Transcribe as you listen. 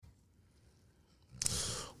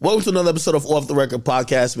Welcome to another episode of Off the Record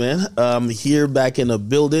Podcast, man. I'm here back in the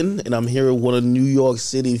building, and I'm here with one of New York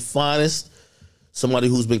City's finest, somebody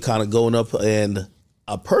who's been kind of going up, and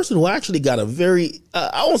a person who actually got a very,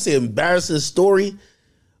 I won't say embarrassing story,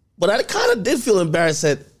 but I kind of did feel embarrassed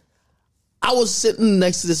that I was sitting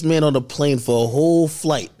next to this man on the plane for a whole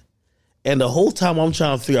flight, and the whole time I'm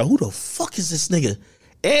trying to figure out who the fuck is this nigga?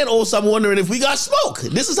 And also, I'm wondering if we got smoke.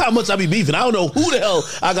 This is how much I be beefing. I don't know who the hell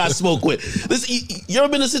I got smoke with. You ever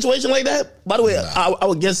been in a situation like that? By the way, I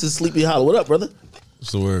would guess it's Sleepy Hollow. What up, brother?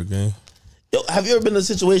 What's the word, gang? Yo, have you ever been in a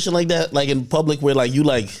situation like that, like in public, where like you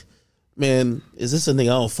like, man, is this a nigga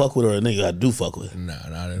I don't fuck with or a nigga I do fuck with? Nah,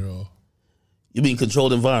 not at all. You be in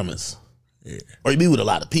controlled environments? Yeah. Or you be with a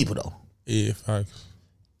lot of people, though? Yeah, facts.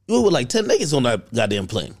 You were with like 10 niggas on that goddamn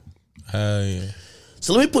plane. Hell yeah.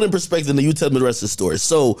 So let me put in perspective and you tell me the rest of the story.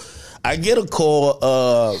 So I get a call.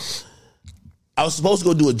 I was supposed to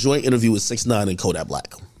go do a joint interview with 6ix9ine and Kodak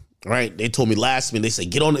Black. Right? They told me last minute. They said,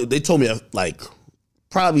 get on. They told me like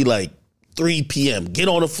probably like 3 p.m. Get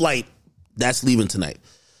on a flight. That's leaving tonight.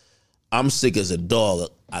 I'm sick as a dog.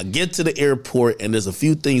 I get to the airport and there's a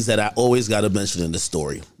few things that I always got to mention in the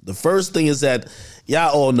story. The first thing is that,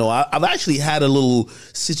 y'all all know, I've actually had a little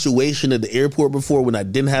situation at the airport before when I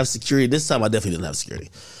didn't have security. This time I definitely didn't have security.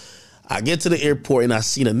 I get to the airport and I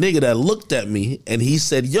seen a nigga that looked at me and he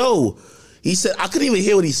said, yo, he said, I couldn't even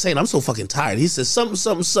hear what he's saying. I'm so fucking tired. He said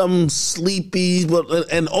something sleepy.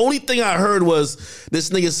 And the only thing I heard was this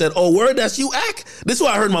nigga said, oh, word, that's you, Ack? This is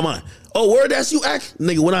what I heard in my mind. Oh, word, that's you, Ack?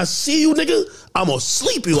 Nigga, when I see you, nigga, I'm gonna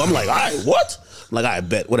sleep you. I'm like, all right, what? I'm like, all right,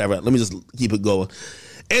 bet, whatever. Let me just keep it going.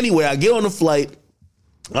 Anyway, I get on the flight.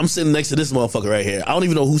 I'm sitting next to this motherfucker right here. I don't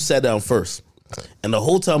even know who sat down first. And the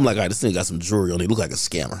whole time I'm like, all right, this nigga got some jewelry on. He look like a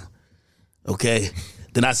scammer. Okay?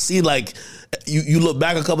 Then I see like, you look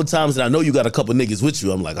back a couple times and I know you got a couple niggas with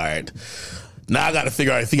you. I'm like, all right, now I got to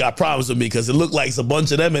figure out if he got problems with me because it looked like it's a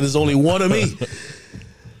bunch of them and there's only one of me.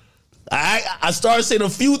 I started saying a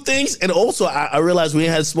few things and also I realized we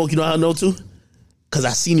ain't had smoke. You know how I know too? Because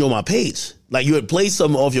I seen you on my page. Like you had played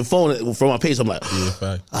something off your phone from my page. I'm like,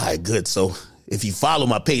 yeah, all right, good. So if you follow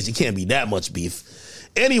my page, it can't be that much beef.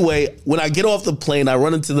 Anyway, when I get off the plane, I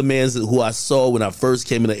run into the man who I saw when I first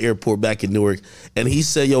came in the airport back in Newark. And he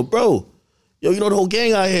said, yo, bro, yo, you know the whole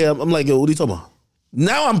gang out here? I'm like, yo, what are you talking about?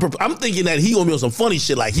 Now I'm thinking that he gonna be on some funny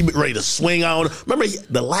shit, like he ready to swing out. Remember,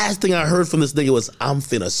 the last thing I heard from this nigga was, I'm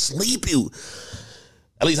finna sleep you.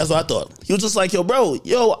 At least that's what I thought. He was just like, yo, bro,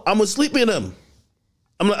 yo, I'm gonna sleep in him.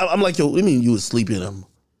 I'm like, yo, what do you mean you was sleeping in him?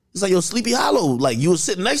 He's like, yo, Sleepy Hollow, like you was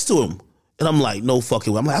sitting next to him. And I'm like, no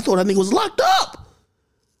fucking way. I'm like, I thought that nigga was locked up.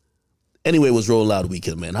 Anyway, it was Roll Loud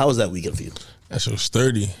weekend, man. How was that weekend for you? That shit was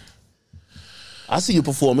sturdy. I see you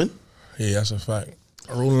performing. Yeah, that's a fact.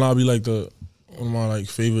 Rolling Loud be like one of my like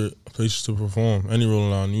favorite places to perform. Any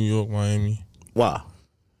Rolling Loud, New York, Miami. Wow.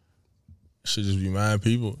 Should just be mad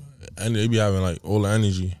people. And they be having like all the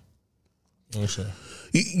energy. You know what I'm saying?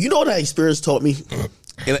 You know what that experience taught me?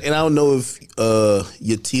 And I don't know if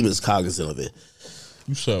your team is cognizant of it.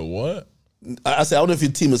 You said what? I said, I don't know if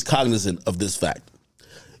your team is cognizant of this fact.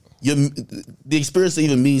 The experience of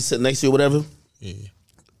even me sitting next to you or whatever, yeah.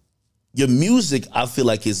 Your music, I feel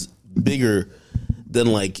like, is bigger than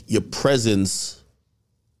like your presence.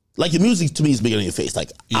 Like your music to me is bigger than your face.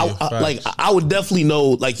 Like, yeah, I would definitely know,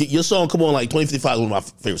 like your song Come On, like 2055 is one of my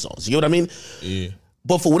favorite songs. You know what I mean? Yeah.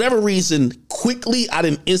 But for whatever reason, quickly, I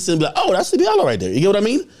didn't instantly be like, oh, that's Sleepy Hollow right there. You get what I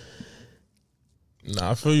mean? Nah,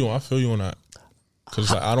 I feel you on that. Because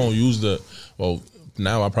like, I don't use well,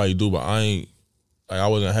 now I probably do, but I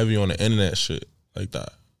wasn't heavy on the internet shit like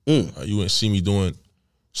that. You wouldn't see me doing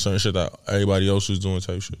certain shit that everybody else was doing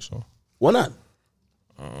type shit. So why not?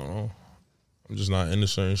 I don't know. I'm just not into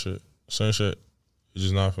certain shit. Certain shit is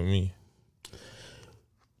just not for me.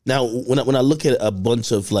 Now, when I look at a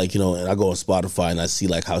bunch of like, you know, and I go on Spotify and I see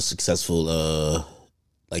like how successful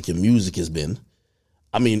like your music has been.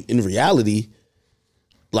 I mean, in reality,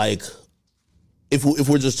 like if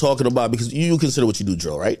we're just talking about, because you consider what you do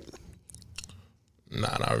drill, right?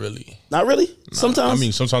 Nah, not really. Not really? Nah, sometimes? I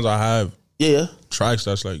mean, sometimes I have yeah tracks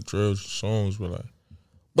that's like drill songs, but like,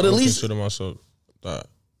 but I at don't least consider myself that.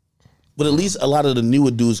 But at least a lot of the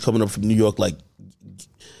newer dudes coming up from New York, like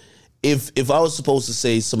if I was supposed to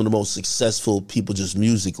say some of the most successful people just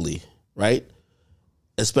musically, right?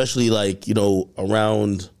 Especially like, you know,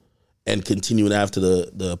 around and continuing after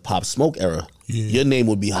the Pop Smoke era, yeah. Your name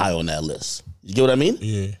would be high on that list. You get what I mean?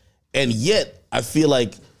 Yeah. And yet, I feel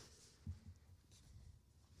like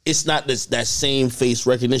it's not that same face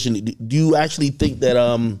recognition. Do you actually think that,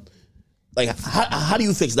 like, how do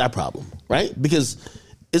you fix that problem, right? Because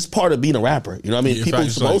it's part of being a rapper. You know what I mean? Yeah, people are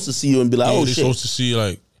supposed to see you and be like, oh, they're shit. supposed to see,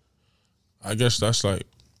 like, I guess that's like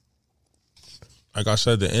I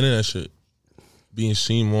said, the internet shit, being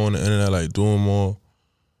seen more on the internet, like doing more.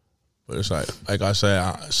 But it's like I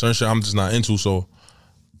said, certain shit I'm just not into. So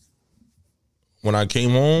when I came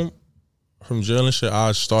home from jail and shit,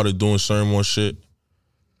 I started doing certain more shit.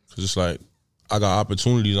 Cause it's like I got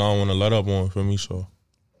opportunities I don't want to let up on for me. So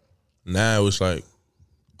now it's like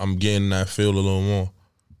I'm getting in that field a little more.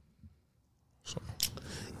 So.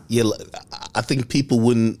 Yeah, I think people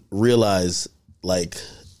wouldn't realize like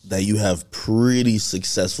that you have pretty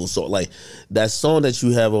successful like that song that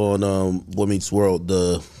you have on Boy Meets World,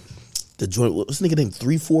 the joint, what's the nigga name?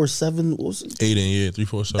 347? What was it? Aiden, yeah,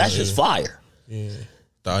 347. That's just fire. Yeah.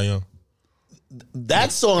 Die Young.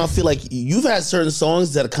 That song, I feel like you've had certain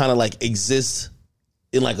songs that kind of like exist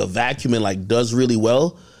in like a vacuum and like does really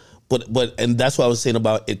well, but and that's what I was saying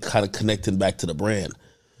about it kind of connecting back to the brand.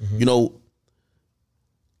 Mm-hmm. You know.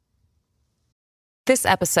 This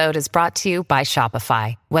episode is brought to you by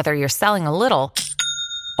Shopify. Whether you're selling a little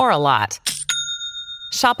or a lot,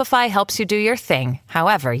 Shopify helps you do your thing,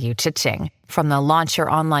 however you cha-ching. From the launch your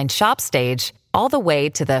online shop stage, all the way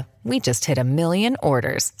to the we just hit 1 million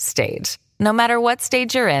orders stage. No matter what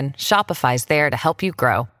stage you're in, Shopify's there to help you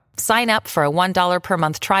grow. Sign up for a $1 per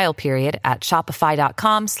month trial period at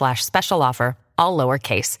shopify.com/special offer, all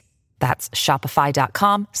lowercase. That's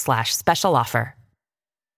shopify.com/special offer.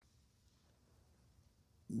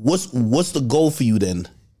 What's the goal for you then?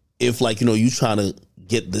 If like, you know, you trying to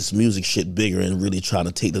get this music shit bigger and really trying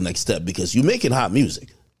to take the next step, because you're making hot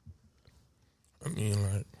music. I mean,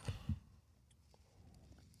 like,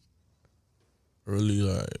 really,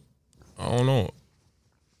 like, I don't know.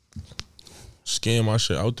 Scan my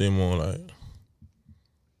shit out there more. Like,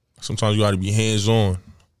 sometimes you got to be hands on.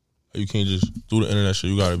 You can't just do the internet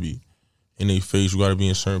shit. You got to be in their face. You got to be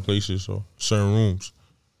in certain places or certain rooms.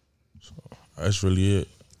 So that's really it.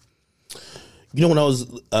 You know, when I was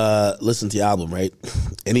listening to your album, right,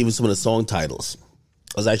 and even some of the song titles,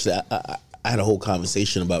 I was actually I had a whole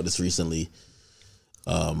conversation about this recently.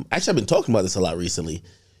 Actually, I've been talking about this a lot recently.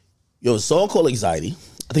 You have a song called Anxiety.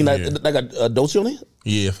 I think that got Dolce on it.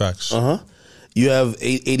 Yeah, facts. You have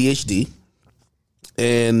ADHD,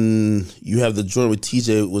 and you have the joint with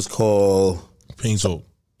TJ was called Pain Soap.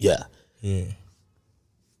 Yeah. Yeah.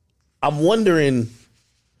 I'm wondering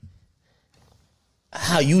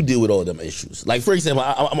how you deal with all them issues. Like, for example,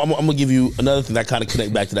 I'm gonna give you another thing that kind of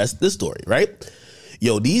connect back to this story, right?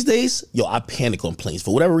 Yo, these days, I panic on planes.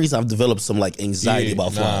 For whatever reason, I've developed some like anxiety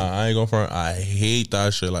about flying. Nah, I ain't going for it. I hate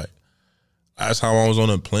that shit. Like, that's how I was on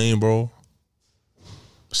a plane, bro.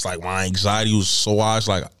 It's like my anxiety was so high. It's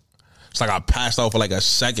like I passed out for like a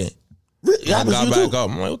second. Really? I got back up.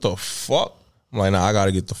 I'm like, what the fuck? I'm like, nah, I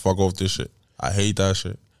gotta get the fuck off this shit. I hate that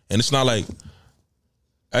shit. And it's not like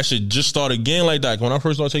that shit just started again like that. When I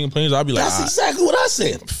first started taking planes, I'd be like, that's exactly what I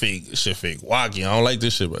said. Fake shit, fake wacky. I don't like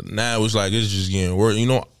this shit. But now it's like, it's just getting worse. You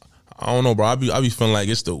know, I don't know, bro. I be feeling like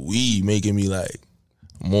it's the weed making me like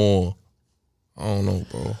more. I don't know,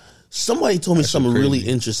 bro. Somebody told me something really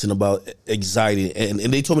interesting about anxiety, and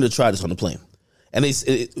they told me to try this on the plane. And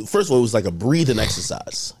first of all, it was like a breathing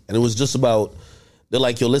exercise, and it was just about. They're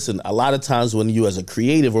like, yo, listen, a lot of times when you as a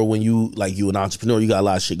creative or when you an entrepreneur, you got a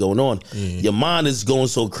lot of shit going on. Your mind is going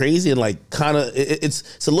so crazy and like kind of,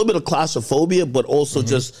 it's a little bit of claustrophobia, but also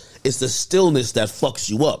just, it's the stillness that fucks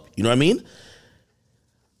you up. You know what I mean?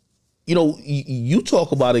 You know, you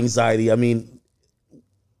talk about anxiety. I mean,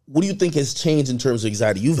 what do you think has changed in terms of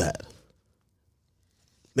anxiety you've had?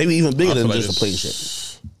 Maybe even bigger than just a plane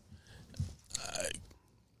shit.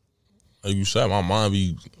 Like you said, my mind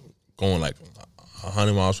be going like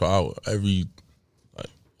 100 miles per hour every, like,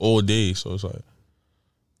 all day. So it's like,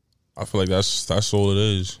 I feel like that's all it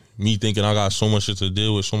is. Me thinking I got so much shit to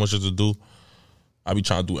deal with, so much shit to do. I be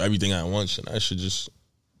trying to do everything at once, and that shit just,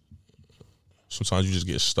 sometimes you just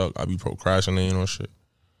get stuck. I be procrastinating on shit.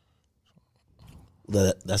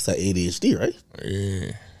 That's that ADHD, right?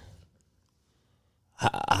 Yeah.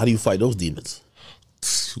 How do you fight those demons?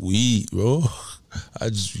 Weed, bro. I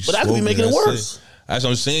just be But that could be making it worse. That's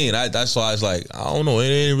what I'm saying. That's why it's like, I don't know. It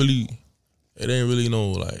ain't really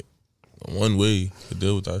no like one way to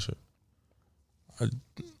deal with that shit. I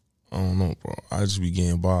don't know, bro. I just be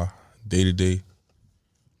getting by day to day.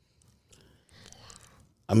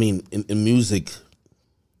 I mean, in music,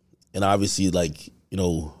 and obviously, like, you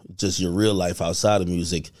know, just your real life outside of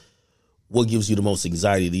music, what gives you the most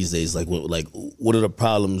anxiety these days? Like, what are the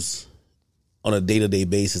problems on a day-to-day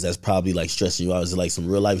basis that's probably like stressing you out? Is it like some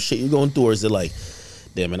real life shit you're going through, or is it like,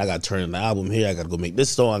 damn, man, I got to turn in the album here, I got to go make this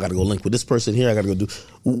song, I got to go link with this person here, I got to go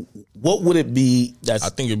do... What would it be that's... I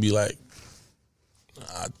think it'd be like,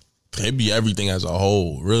 it be everything as a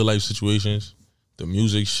whole. Real life situations, the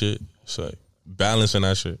music shit. It's like balancing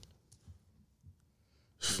that shit.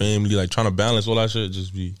 Family, like trying to balance all that shit.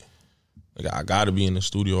 Just be like, I gotta be in the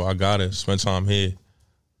studio. I gotta spend time here.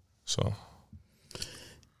 So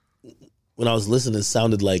when I was listening, it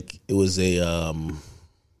sounded like it was a.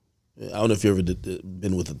 I don't know if you ever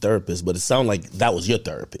been with a therapist, but it sounded like that was your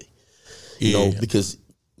therapy. You know, because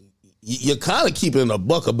you're kind of keeping a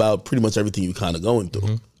buck about pretty much everything you're kind of going through.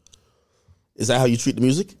 Mm-hmm. Is that how you treat the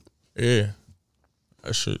music? Yeah,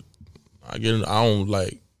 that shit. I don't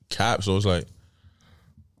like cap, so it's like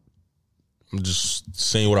I'm just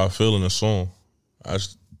saying what I feel in the song.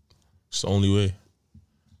 It's the only way.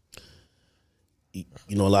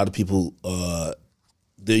 You know, a lot of people,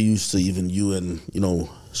 they're used to even you and, you know,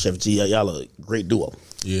 Chef G, y'all a great duo.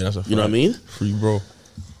 Yeah, that's a fact. You know what I mean? Free bro.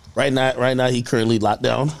 Right now he currently locked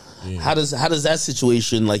down. Yeah. How does that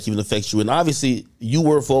situation like even affect you? And obviously you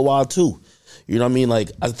were for a while too. You know what I mean?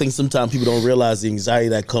 Like I think sometimes people don't realize the anxiety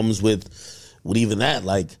that comes with even that.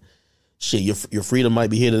 Like shit, your freedom might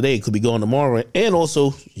be here today, it could be gone tomorrow, and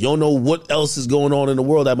also you don't know what else is going on in the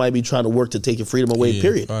world that might be trying to work to take your freedom away. Yeah,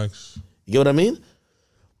 period. Thanks. You get what I mean?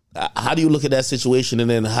 How do you look at that situation, and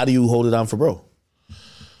then how do you hold it down for bro?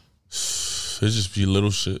 It just be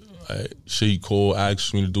little shit. Like shit he call,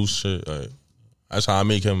 asks me to do shit. Like that's how I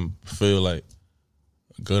make him feel like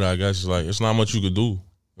good, I guess. It's like it's not much you could do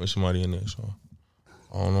with somebody in there. So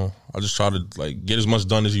I don't know. I just try to like get as much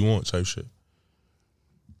done as he wants type shit.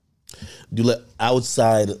 Do you let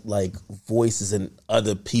outside like voices and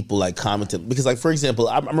other people like comment? Because like for example,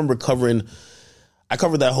 I remember I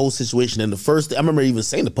covered that whole situation, and I remember even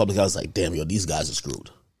saying to the public, I was like, damn, yo, these guys are screwed.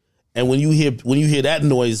 And when you hear that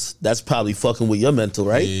noise, that's probably fucking with your mental,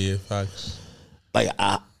 right? Yeah, facts. Like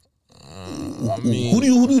who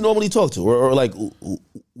do you normally talk to? Or like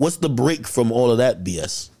what's the break from all of that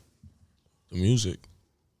BS? The music.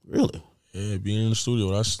 Really? Yeah, being in the studio,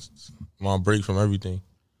 that's my break from everything.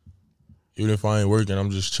 Even if I ain't working, I'm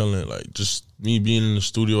just chilling. Like just me being in the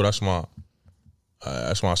studio, that's my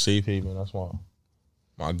safe haven. That's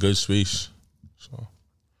my good space. So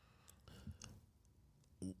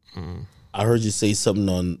I heard you say something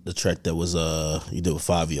on the track that was you did with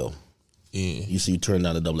Fabio. Yeah. You see you turned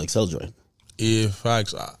down the XXL joint. Yeah,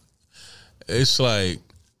 facts. It's like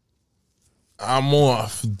I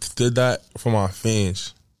did that for my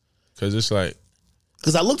fans. Cause it's like,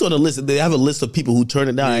 because I looked on the list. They have a list of people who turned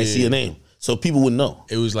it down. Yeah. I didn't see a name, so people would know.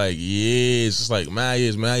 It was like years. It's like mad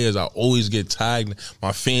years. I always get tagged.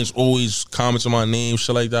 My fans always comment on my name,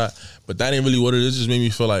 shit like that. But that ain't really what it is. It just made me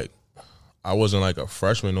feel like I wasn't like a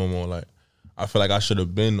freshman no more. Like I feel like I should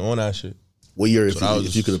have been on that shit. What year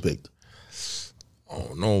if you could have picked? I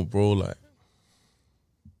don't know, bro. Like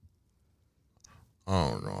I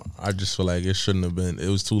don't know. I just feel like it shouldn't have been. It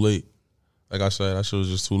was too late. Like I said, that shit was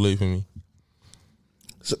just too late for me.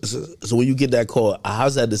 So when you get that call,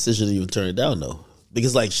 how's that decision to even turn it down though?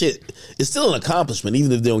 Because like shit, it's still an accomplishment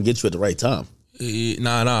even if they don't get you at the right time.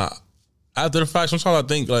 Nah. After the fact, sometimes I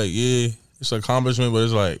think like, yeah, it's an accomplishment, but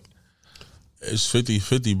it's like, it's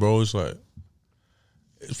 50-50, bro. It's like,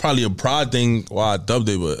 it's probably a pride thing why I dubbed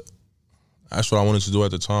it, but that's what I wanted to do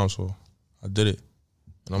at the time, so I did it.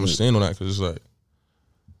 And I'm going to stand on that because it's like,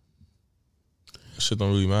 that shit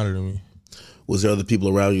don't really matter to me. Was there other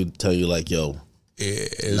people around you tell you like, yo,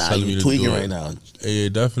 it's you tweaking right now? Yeah,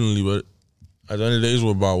 definitely, but at the end of the day, it's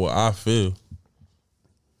about what I feel.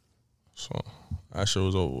 So that shit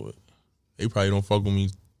was over with. They probably don't fuck with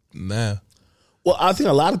me now. Well, I think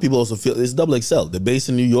a lot of people also feel it's XXL. They're based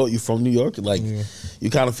in New York. You're from New York. Like, you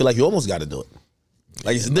kind of feel like you almost got to do it.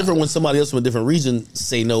 Like, it's different when somebody else from a different region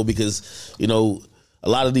say no because, you know, a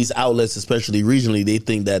lot of these outlets, especially regionally, they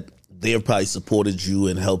think that they have probably supported you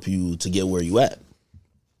and helped you to get where you at.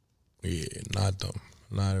 Yeah, not them.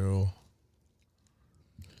 Not at all.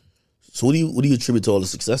 So what do you attribute to all the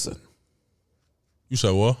success in? You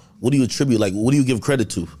said what? What do you attribute? Like, what do you give credit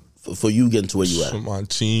to for you getting to where you at? My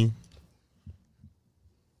team.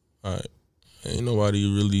 All right. Ain't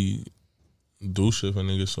nobody really do shit for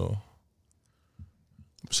niggas, so.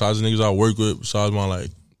 Besides the niggas I work with, besides my,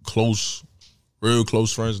 like, real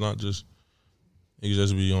close friends, not just niggas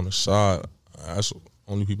just be on the side. That's the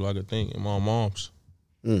only people I could think, and my moms.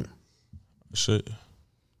 Shit.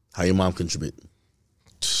 How your mom contribute?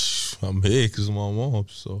 I'm here because of my mom,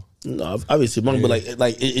 so. No, obviously, mom, but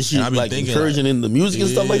like, is she like encouraging in the music and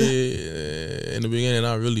stuff like that? Yeah, in the beginning,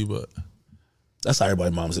 not really, but. That's how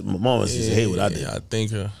everybody mom said. My mom used to hate what I did. I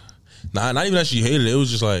think not even that she hated it. It was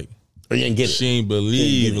just like, or you didn't get it. She ain't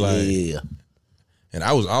believe, like. Yeah. And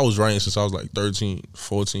I was writing since I was like 13,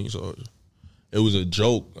 14, so it was a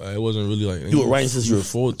joke. It wasn't really like You were writing since you were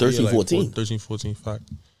 13, 14? 13, 14, fact.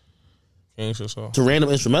 Gangsta stuff. To random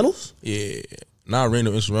instrumentals? Yeah, not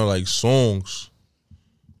random instrumental, like songs.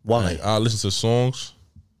 Why? Like, I listen to songs.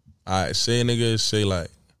 I say a nigga say like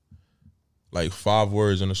 5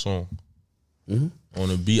 words in a song. On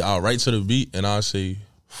the beat, I'll write to the beat and I'll say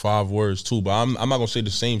 5 words too. But I'm not gonna say the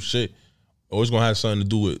same shit. Or it's gonna have something to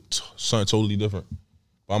do with something totally different.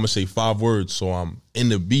 But I'm gonna say 5 words so I'm in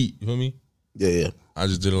the beat. You feel me? Yeah. I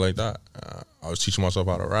just did it like that. I was teaching myself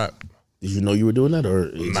how to rap. Did you know you were doing that,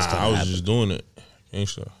 or I was just doing it.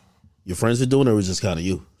 Gangsta. Your friends were doing it, or it was just kind of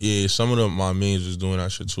you? Yeah, some of my mains was doing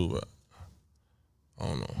that shit too, but I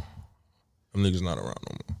don't know. Them niggas not around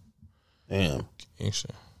no more. Damn.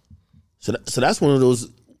 Gangsta. So that's one of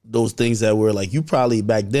those things that were like, you probably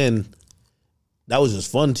back then, that was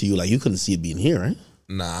just fun to you. Like, you couldn't see it being here, right?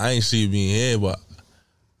 Nah, I ain't see it being here, but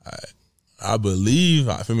I believe.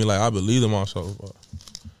 I feel me like I believe in myself, but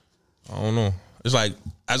I don't know. It's like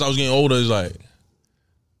as I was getting older, it's like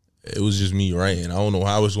it was just me writing. I don't know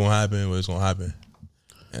how it's gonna happen, but it's gonna happen.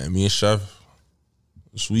 And me and Chef,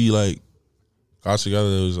 we like got together.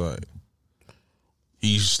 It was like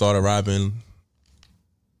he started rapping.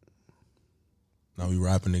 Now we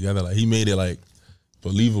rapping together. Like he made it like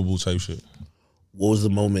believable type shit. What was the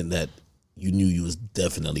moment that you knew you was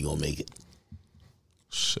definitely gonna make it?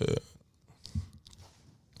 Shit.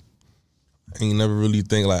 I ain't never really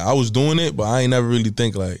think like I was doing it, but I ain't never really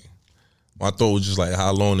think like my thought was just like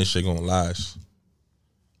how long this shit gonna last.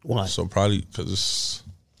 Why? So probably because it's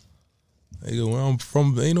nigga, where I'm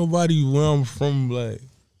from, ain't nobody where I'm from like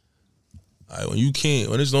when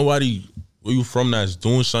there's nobody where you from that's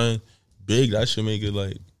doing something big, that should make it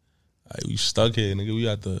like we stuck here, nigga. We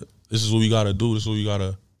got to. This is what we gotta do. This is what we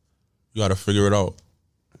gotta figure it out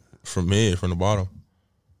from here, from the bottom.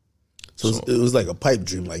 So it was like a pipe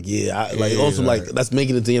dream, like also like that's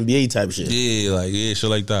making it to NBA type shit. Yeah, shit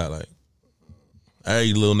like that. Like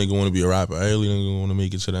every little nigga want to be a rapper. Every little nigga want to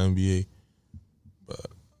make it to the NBA. But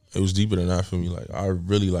it was deeper than that for me. Like I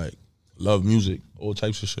really like love music, all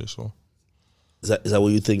types of shit. So is that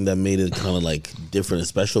what you think that made it kind of like different and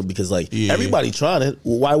special? Because like everybody tried it.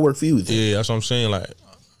 Well, why work for you? Yeah, that's what I'm saying. Like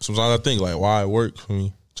sometimes I think like why it worked for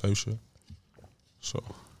me type shit. So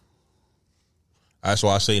that's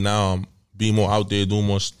why I say now I'm being more out there, doing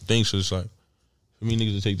more things. So it's like, for me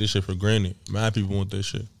niggas to take this shit for granted. Mad people want this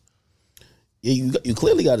shit. Yeah, you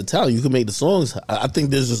clearly got a talent. You can make the songs. I think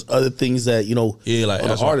there's just other things that, like on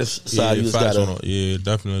the artist side, you just got to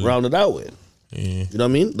definitely round it out with. Yeah. You know what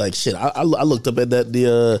I mean? Like, shit, I looked up at that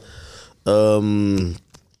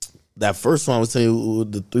that first song I was telling you,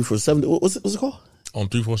 the 347, what's it called? On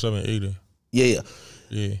 34780. Yeah.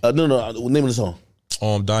 No, name of the song.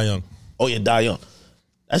 Die Young. Oh yeah, Die Young.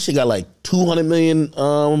 That shit got like 200 million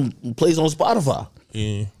plays on Spotify.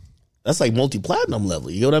 Yeah. That's like multi-platinum level.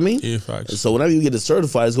 You know what I mean? Yeah, facts. So whenever you get it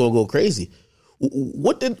certified, it's gonna go crazy.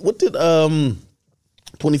 What did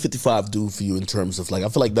 2055 do for you in terms of like? I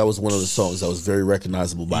feel like that was one of the songs that was very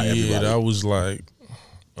recognizable by everybody. Yeah, that was like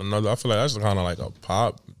another. I feel like that's kind of like a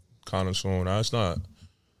pop kind of song. That's not.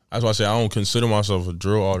 That's why I say I don't consider myself a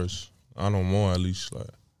drill artist. I know more at least. Like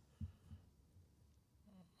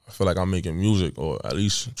I feel like I'm making music, or at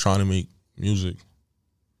least trying to make music.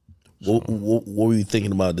 What were you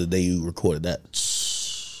thinking about the day you recorded that?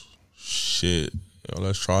 Shit,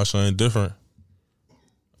 let's try something different.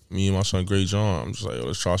 Me and my son Great John, I'm just like,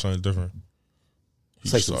 let's try something different.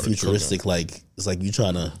 It's like some futuristic, like it's like you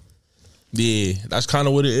trying to. Yeah, that's kind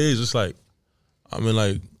of what it is. It's like, I mean,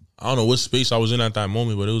 like I don't know what space I was in at that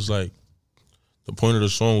moment, but it was like the point of the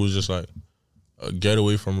song was just like a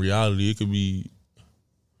getaway from reality. It could be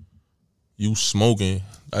you smoking,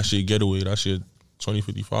 that shit getaway, that shit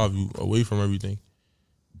 2055, you away from everything.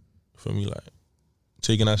 For me, like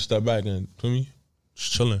taking that step back and for me,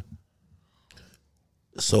 just chilling.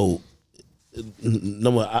 So,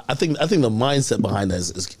 I think the mindset behind that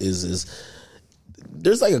is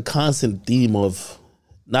there's like a constant theme of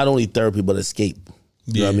not only therapy but escape.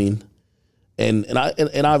 You know what I mean? And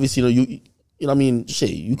obviously, you know what I mean,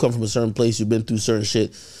 shit, you come from a certain place, you've been through certain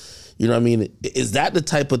shit. You know what I mean? Is that the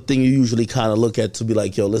type of thing you usually kind of look at to be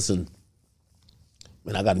like, yo, listen,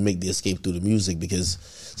 man, I got to make the escape through the music, because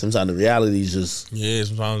sometimes the reality is just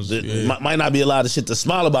sometimes might not be a lot of shit to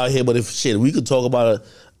smile about here, but if we could talk about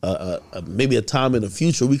maybe a time in the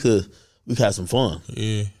future, we could have some fun.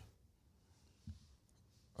 Yeah,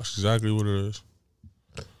 that's exactly what it is.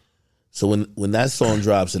 So when that song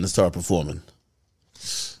drops and it start performing,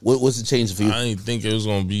 what's the change for you? I didn't think it was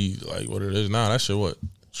gonna be like what it is now. That shit, what,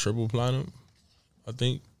 triple platinum? I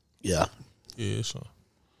think. Yeah. Yeah. So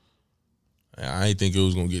I didn't think it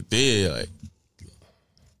was gonna get there. Like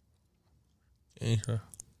Yeah.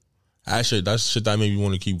 Actually, that's shit that made me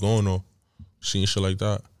want to keep going though. Seeing shit like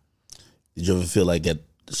that. Did you ever feel like at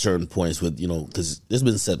certain points with, because there's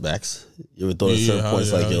been setbacks. You ever thought at certain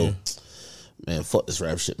points man, fuck this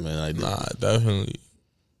rap shit, man. Nah, definitely.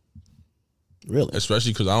 Really?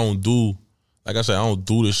 Especially because I don't do, like I said, I don't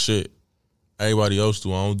do the shit everybody else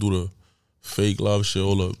do. I don't do the fake love shit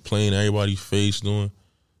or the playing everybody's face doing.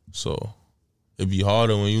 So it'd be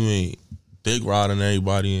harder when you ain't dick riding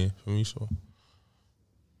everybody in for me. So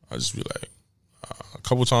I just be like, a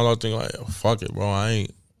couple times I think like, fuck it, bro. I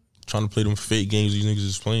ain't trying to play them fake games these niggas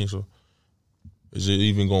is playing. So is it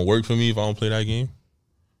even gonna work for me if I don't play that game?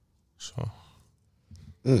 So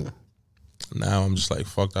now I'm just like,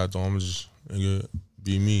 fuck that though. I'm just nigga,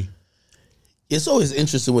 be me. It's always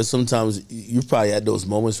interesting when sometimes you're probably at those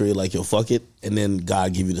moments where you're like, yo, fuck it, and then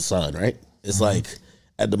God give you the sign, right? It's like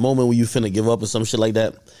at the moment when you finna give up or some shit like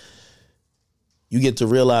that, you get to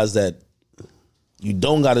realize that you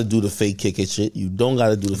don't got to do the fake kicking shit. You don't got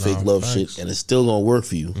to do the fake love shit, and it's still gonna work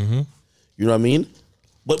for you. Mm-hmm. You know what I mean?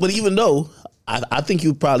 But even though I think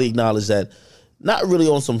you probably acknowledge that, not really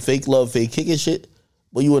on some fake love, fake kicking shit,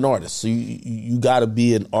 but you an artist, so you got to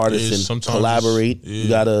be an artist and collaborate.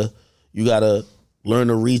 Yeah. You gotta learn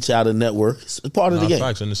to reach out and network. It's part of the game.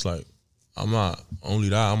 Facts, and it's like I'm not only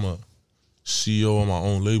that. I'm a CEO of my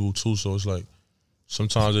own label too. So it's like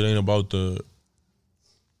sometimes it ain't about the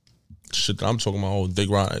shit that I'm talking about. Oh, dick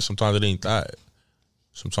ride. Sometimes it ain't that.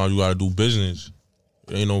 Sometimes you gotta do business.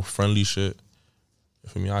 It ain't no friendly shit.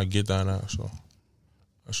 For me, I get that now. So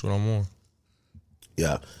that's what I'm on.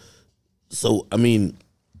 Yeah. So I mean,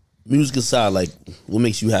 music aside, like, what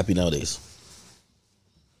makes you happy nowadays?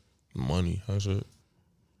 Money, that's it.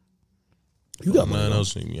 You got money. Nothing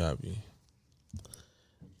else make me happy.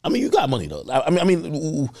 I mean, you got money though. I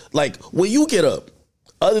mean, like when you get up,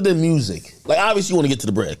 other than music, like obviously you want to get to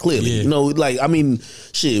the bread. Clearly, like I mean,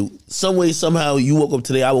 shit. Some way, somehow, you woke up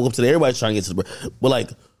today. I woke up today. Everybody's trying to get to the bread. But like,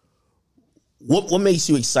 what makes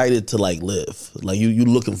you excited to like live? Like you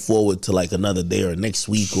looking forward to like another day or next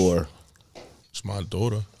week or? It's my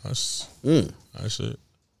daughter. That's it.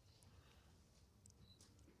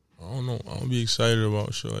 I don't know. I don't be excited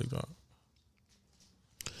about shit like that.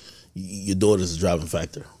 Your daughter's a driving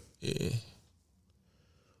factor. Yeah.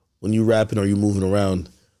 When you rapping or you moving around,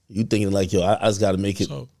 you thinking like, yo, I just got to make it.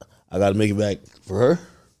 So, I got to make it back for her.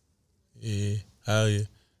 Yeah, hell yeah.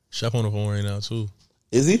 Chef on the phone right now too.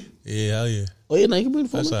 Is he? Yeah, hell yeah. Oh yeah, now you can bring the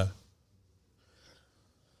phone. That's how.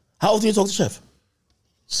 How often you talk to Chef?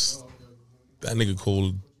 That nigga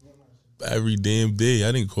called every damn day.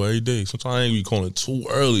 I nigga call every day. Sometimes I nigga be calling too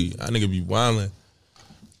early. That nigga be wildin'.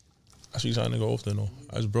 I see that nigga often though.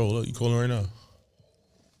 I just, bro, look, you calling right now.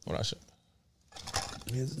 What I said?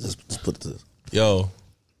 Yeah, just put this. Yo.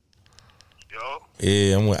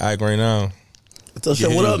 Yeah, I'm with Ike right now. Tell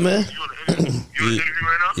Chef, what up, man? You on interview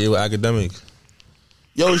right now? Yeah, with Academic.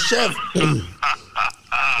 Yo, Chef. Academics.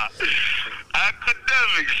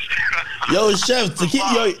 Yo, Chef, to keep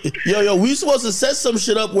yo, we supposed to set some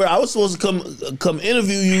shit up where I was supposed to come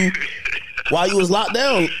interview you while you was locked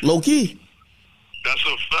down, low key. That's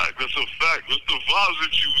a fact. What's the vibes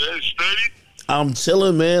with you, man? Sturdy? I'm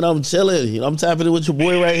chilling, man. I'm chilling. I'm tapping in with your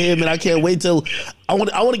boy right here, man. I can't wait till I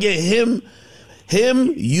want to get him,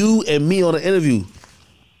 you, and me on an interview.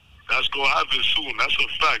 That's gonna happen soon. That's a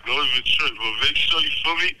fact. Don't even trip, but make sure you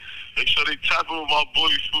feel me. Make sure they tap in with my boy,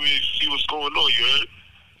 you feel me, and see what's going on. You heard?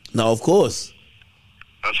 No, of course.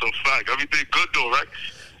 That's a fact. Everything good though, right?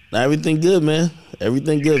 Now, everything good, man.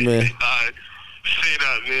 Everything good, man. All right. Say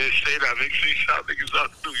that, man. Say that. Make sure you shout niggas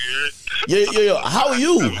out too, you heard? Yo.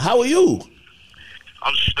 How are you?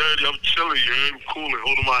 I'm sturdy. I'm chilling, you heard? I'm cooling,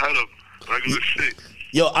 holding my head up. Regular shit.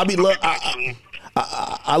 Yo,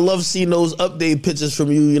 I love seeing those update pictures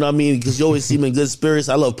from you, you know what I mean? Because you always seem in good spirits.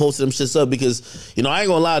 I love posting them shits up because, I ain't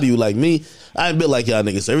gonna lie to you, like me, I ain't built like y'all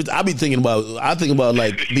niggas. So I think about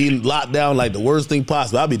like being locked down like the worst thing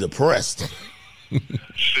possible. I'll be depressed.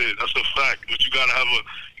 Shit, that's a fact. But you gotta have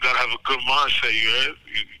a good mindset, you heard?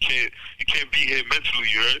 You can't be here mentally,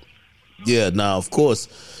 you heard? Yeah, nah, of course.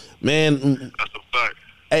 Man. That's a fact.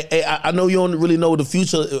 Hey, I know you don't really know what the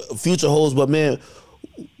future holds, but man,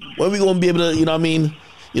 when we gonna be able to, you know what I mean,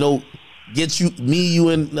 get you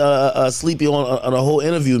and Sleepy on a whole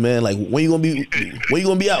interview, man? Like when you gonna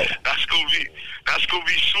be out? That's gonna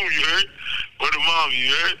be soon, you heard? Word of mom,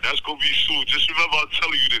 you heard? That's gonna be soon. Just remember, I'm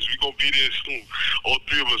telling you this. We gonna be there soon. All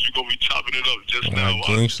three of us, we gonna be chopping it up just now.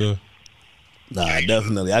 Gangsta. Nah,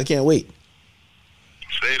 definitely. I can't wait.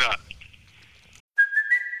 Say that.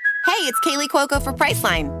 Hey, it's Kaylee Cuoco for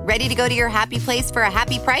Priceline. Ready to go to your happy place for a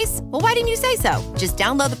happy price? Well, why didn't you say so? Just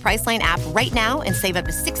download the Priceline app right now and save up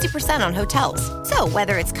to 60% on hotels. So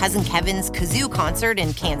whether it's Cousin Kevin's Kazoo Concert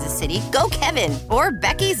in Kansas City, go Kevin, or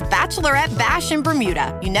Becky's Bachelorette Bash in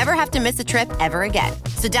Bermuda, you never have to miss a trip ever again.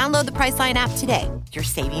 So download the Priceline app today. Your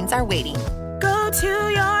savings are waiting. Go to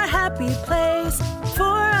your happy place for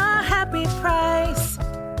a happy price.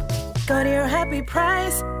 Go to your happy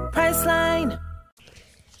price, Priceline.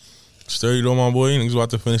 Sturdy though, my boy. Niggas about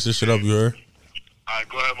to finish this shit up, you heard? All right,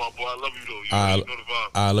 go ahead, my boy. I love you, though. I know the vibe.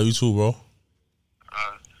 I love you too, bro. All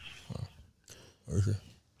right.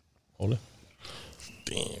 Hold it.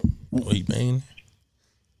 Damn. Wait, man.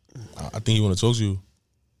 I think he want to talk to you.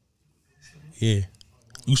 Yeah.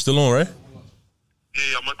 You still on, right?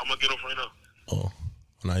 Yeah, I'm going to get off right now. Oh.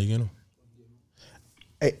 Now you get him.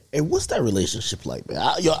 Hey, what's that relationship like, man?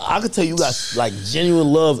 I could tell you got like genuine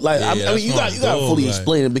love. Like, Yeah, I mean, you got to fully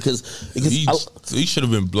explain it because we should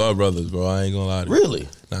have been blood brothers, bro. I ain't gonna lie to you. Really?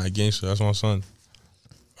 Nah, gangster. That's my son.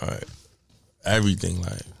 All right, everything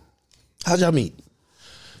like. How'd y'all meet?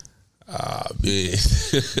 Big.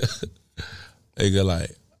 Nigga,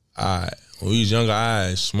 like, when we was younger,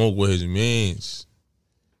 I smoked with his mans.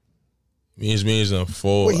 Me and his mans done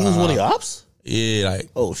fall. Wait, he was one of your ops? Yeah,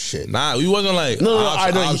 like, oh shit. Nah, we wasn't like no,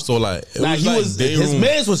 ops though. Like, it was like day his room.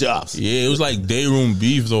 mans was your ops. Yeah, it was like day room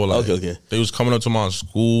beef though. Like, okay. They was coming up to my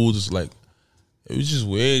school, just like, it was just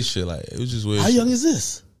weird shit. Like, it was just weird. How shit. young is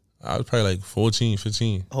this? I was probably like 14,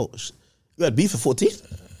 15. Oh, you had beef at 14?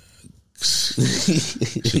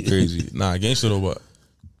 Shit crazy. Nah, gangster though, but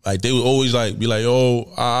like they would always like be like,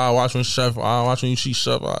 yo, watch when Chef, watch when you see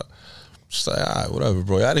Chef. Just like, all right, whatever,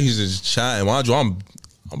 bro. Y'all niggas just chatting. Mind you, I'm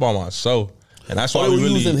by myself. And that's why we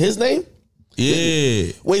really using his name?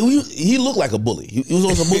 Yeah. Wait, he looked like a bully. He was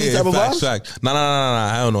on some bully type of vibes? Fact. Nah.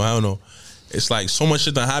 Hell no. It's like so much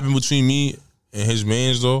shit that happened between me and his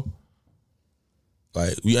mans though.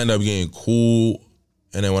 Like we ended up getting cool,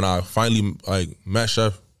 and then when I finally like met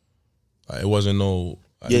Chef, like it wasn't no.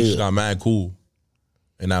 Like, we just got mad cool,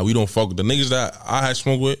 and now we don't fuck with the niggas that I had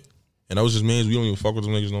smoked with, and that was his mans. We don't even fuck with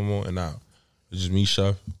them niggas no more, and now it's just me,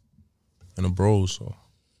 Chef, and the bros. So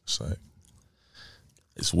it's like.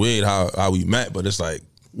 It's weird how we met, but it's like,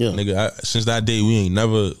 nigga, since that day, we ain't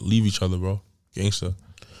never leave each other, bro. Gangster.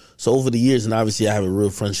 So over the years, and obviously I have a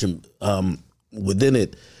real friendship within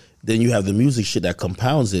it, then you have the music shit that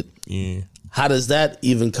compounds it. Yeah. How does that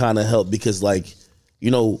even kind of help? Because, like,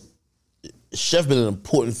 you know, Chef been an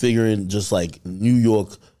important figure in just, like, New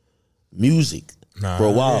York music for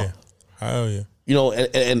a while. Yeah. Hell yeah. You know,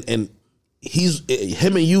 and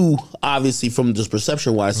him and you, obviously, from just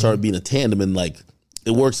perception-wise, started being a tandem, and, like, it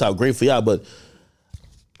works out great for y'all, but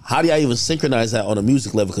how do y'all even synchronize that on a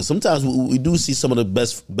music level? Because sometimes we do see some of the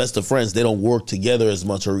best of friends, they don't work together as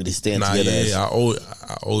much or really stand together. Yeah,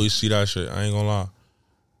 I always see that shit. I ain't gonna lie.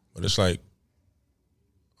 But it's like,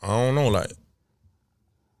 I don't know, like,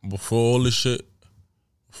 before all this shit,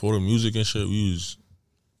 before the music and shit, we was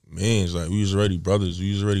mans. Like, we was already brothers.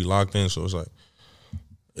 We was already locked in. So it's like,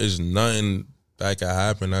 it's nothing that can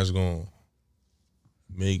happen that's gonna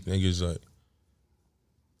make niggas like,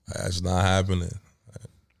 that's not happening.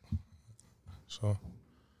 So,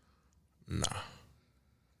 nah,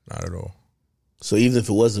 not at all. So even if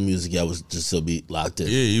it wasn't music, y'all was just still be locked in.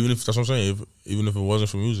 Yeah, even if that's what I'm saying. Even if it wasn't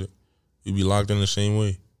for music, we'd be locked in the same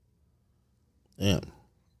way. Damn.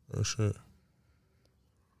 For sure.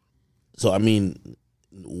 So I mean,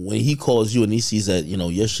 when he calls you and he sees that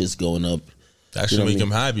your shit's going up, that should make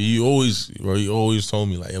him happy. He always told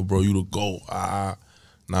me like, "Yo, bro, you the GOAT."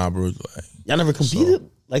 Nah, bro. Like, y'all never competed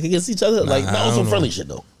like against each other, like that was some friendly shit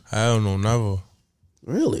though. Hell no, never.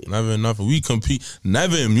 Really? Never enough. We compete.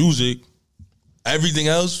 Never in music. Everything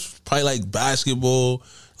else, probably like basketball,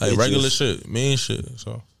 like regular shit, main shit.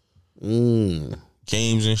 So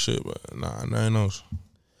games and shit, but nothing else.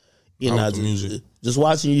 Music. Just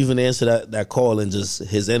watching you even answer that call and just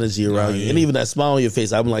his energy around you, and even that smile on your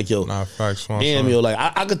face, I'm like, yo, facts, damn, yo, like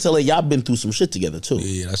I could tell that y'all been through some shit together too.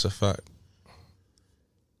 Yeah, that's a fact.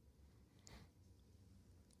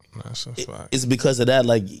 That's a fact. It's because of that,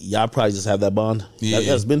 like y'all probably just have that bond. Yeah,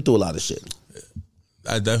 that's been through a lot of shit.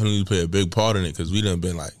 I definitely play a big part in it because we done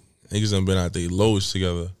been like niggas done been at their lowest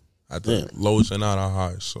together, at the lowest and not our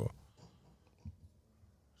highest. So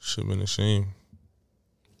should been the same.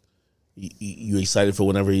 You excited for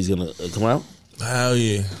whenever he's gonna come out? Hell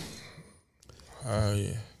yeah. Hell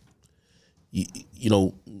yeah. You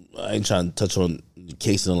know, I ain't trying to touch on the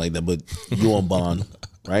case and like that, but you on bond,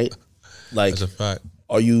 right? Like, that's a fact.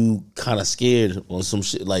 Are you kind of scared on some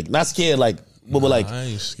shit? Like, not scared, like, but like, I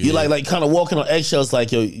ain't scared. you like kind of walking on eggshells,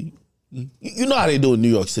 like, yo, You know how they do in New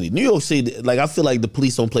York City. New York City, like I feel like the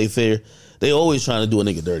police don't play fair. They always trying to do a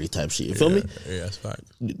nigga dirty type shit. You feel me? Yeah, that's fact.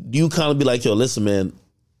 Do you kind of be like, yo, listen, man,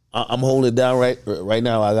 I'm holding it down right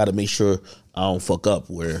now. I got to make sure I don't fuck up.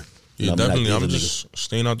 Where yeah, definitely. I'm just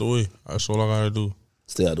staying out the way. That's all I gotta do.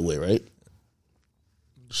 Stay out the way, right?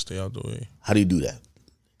 Just stay out the way. How do you do that?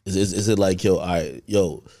 Is it like, yo, all right,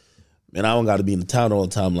 yo, man, I don't got to be in the town all the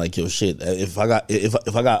time. Like, yo, shit. If I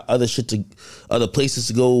got other places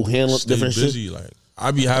to go handle Stay different busy. shit. Like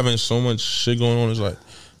I be having so much shit going on. It's like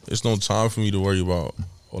it's no time for me to worry about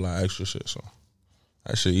all that extra shit. So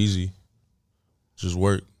that shit easy. Just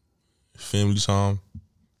work, family time,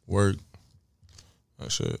 work.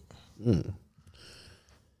 That's it.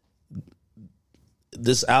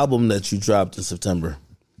 This album that you dropped in September,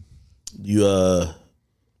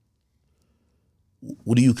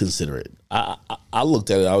 what do you consider it? I looked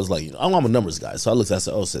at it. I was like, I'm a numbers guy, so I looked at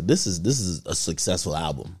it. I said, this is a successful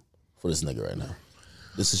album for this nigga right now.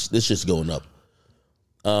 This shit's going up.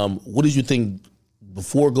 What did you think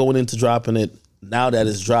before going into dropping it? Now that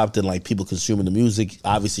it's dropped and like people consuming the music,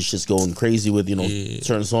 obviously shit's going crazy with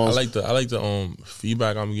certain songs. I like the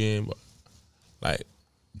feedback I'm getting, but like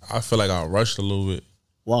I feel like I rushed a little bit.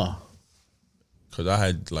 Why? Cause I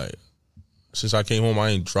had like since I came home, I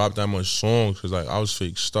ain't dropped that much songs because like I was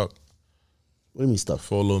fake stuck. What do you mean stuck?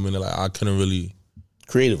 For a little minute, like I couldn't really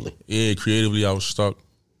creatively. Yeah, creatively I was stuck.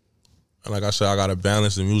 And like I said, I gotta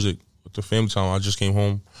balance the music with the family time. I just came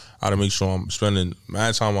home. I gotta make sure I'm spending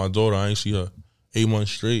mad time with my daughter. I ain't see her 8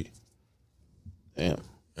 months straight. Damn.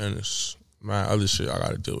 And it's mad other shit I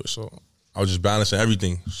gotta deal with. So I was just balancing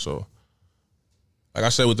everything. So like I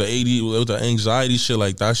said, with the AD, with the anxiety shit,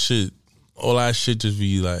 like that shit, all that shit just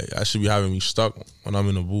be like, that should be having me stuck when I'm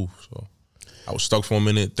in the booth. So I was stuck for a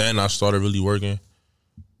minute. Then I started really working.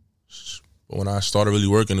 But when I started really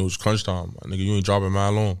working, it was crunch time. Nigga, you ain't dropping mad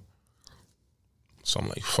long. So I'm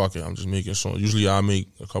like, fuck it, I'm just making songs. Usually I make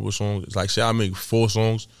a couple songs. It's like, say I make 4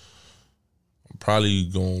 songs, I'm probably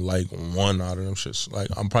gonna like one out of them shits. Like,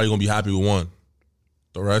 I'm probably gonna be happy with one.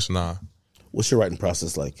 The rest, nah. What's your writing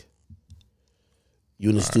process like? You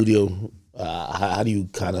in the studio, how do you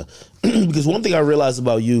kind of... because one thing I realized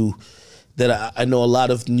about you that I know a lot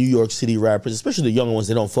of New York City rappers, especially the younger ones,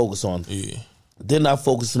 they don't focus on. Yeah. They're not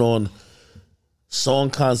focusing on song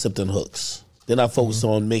concept and hooks. They're not focused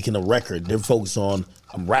on making a record. They're focused on,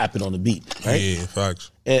 I'm rapping on the beat, right? Yeah,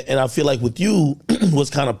 facts. And I feel like with you, what's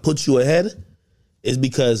kind of puts you ahead is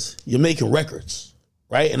because you're making records,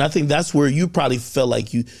 right? And I think that's where you probably felt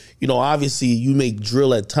like you know, obviously you make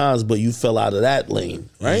drill at times, but you fell out of that lane,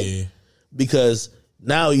 right? Yeah. Because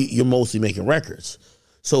now you're mostly making records.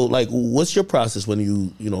 So like, what's your process when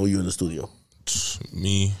you're in the studio?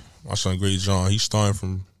 Me, my son Great John, he's starting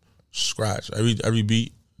from scratch. Every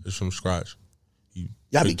beat is from scratch.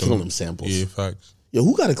 Y'all be killing them samples. Yeah, facts. Yo,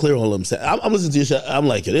 who got to clear all them samples? I'm listening to your shit. I'm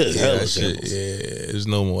like, it is. Yeah, that shit, there's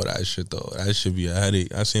no more of that shit, though. That should be a headache.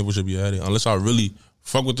 That sample should be a headache. Unless I really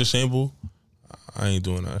fuck with the sample, I ain't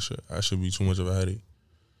doing that shit. That should be too much of a headache.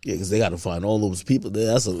 Yeah, because they got to find all those people there.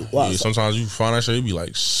 That's a wow. Yeah, sometimes you find that shit, it be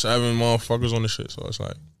like 7 motherfuckers on the shit. So it's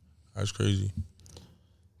like, that's crazy.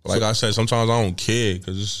 But like I said, sometimes I don't care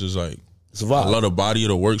because it's just like, it's a vibe. I love the body of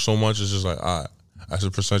the work so much. It's just like, all right, that's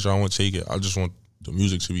a percentage I want to take it. I just want the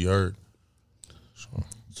music to be heard.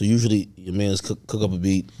 So usually your man's cook up a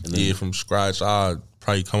beat. And then from scratch, I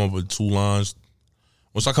probably come up with 2 lines.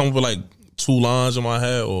 Once I come up with like 2 lines in my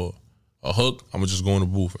head or a hook, I'm gonna just go in the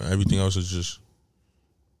booth, and everything else is just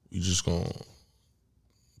we just gonna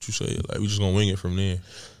wing it from there.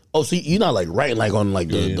 Oh, so you're not like writing like on like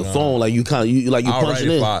the phone, like you kind of you punch it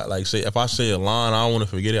in. If I say a line, I don't want to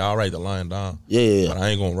forget it. I'll write the line down. Yeah. But I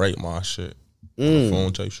ain't gonna write my shit on the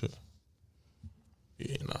phone type shit.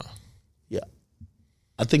 Yeah, nah. Yeah,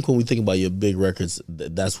 I think when we think about your big records,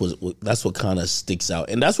 that's what kind of sticks out,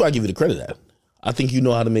 and that's where I give you the credit at. I think you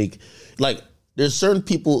know how to make, like, there's certain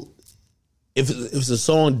people. If it's a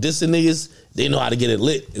song dissing niggas, they know how to get it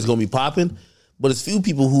lit. It's gonna be popping. But it's few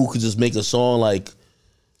people who could just make a song like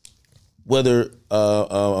whether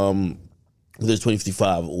there's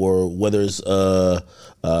 2055 or whether it's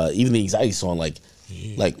even the Anxiety song like.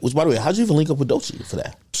 Like, which, by the way, how'd you even link up with Dolce for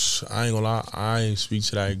that? I ain't gonna lie, I ain't speak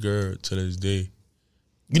to that girl to this day.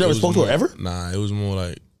 You never spoke to her ever? Nah, it was more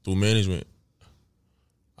like through management.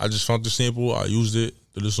 I just found the sample, I used it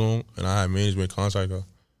to the song, and I had management contact her.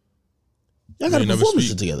 Y'all got to perform this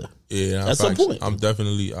shit together. Yeah, at some point. I'm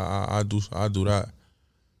definitely I do that.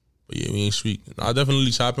 But yeah, we ain't speak. I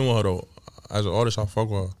definitely tap in with her though. As an artist, I fuck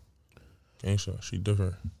with her. Gangsta, she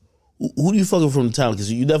different. Who do you fucking from the town?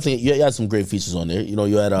 Because you definitely you had some great features on there. You know,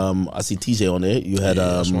 you had I see TJ on there. You had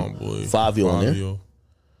that's my boy. Fabio on there.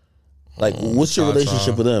 Like, what's your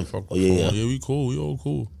relationship with them? Oh yeah, we cool. We all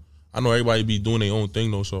cool. I know everybody be doing their own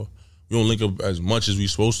thing though, so we don't link up as much as we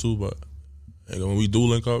supposed to. But when we do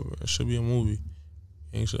link up, it should be a movie.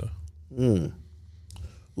 Ain't so. Who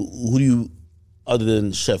do you, other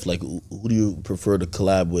than Chef, like who do you prefer to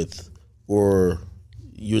collab with, or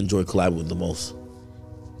you enjoy collabing with the most?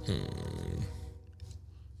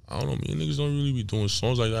 I don't know. Me and niggas don't really be doing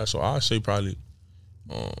songs like that, so I say probably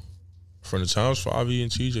from the towns, Fabi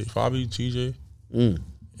and TJ. Fabi, TJ.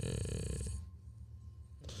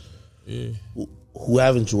 Yeah. Who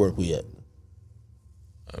haven't you worked with yet?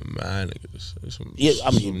 Man, niggas. There's some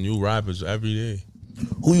new rappers every day.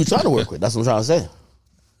 Who you trying to work with? That's what I'm trying to say.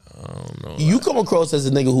 I don't know. You come across as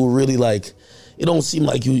a nigga who really like. It don't seem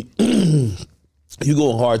like you. You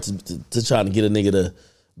going hard to try to get a nigga to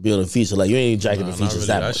be on a feature. Like you ain't jacking the features really.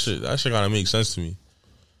 that much. That shit gotta make sense to me.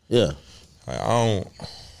 Yeah. Like, I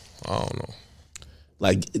don't know.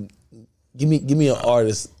 Like, give me an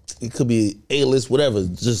artist. It could be A-list, whatever.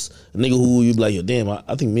 Just a nigga who you be like, yo, damn,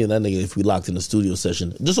 I think me and that nigga, if we locked in the studio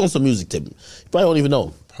session, just on some music tip, you probably don't even know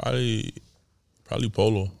him. Probably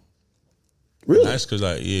Polo. Really? That's because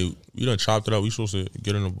we done chopped it up. We supposed to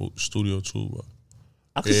get in the studio too, but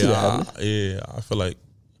I can see that happening. I feel like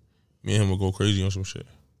me and him will go crazy on some shit.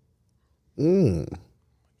 Ain't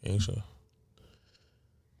so.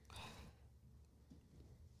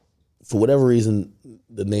 For whatever reason,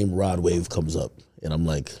 the name Rod Wave comes up, and I'm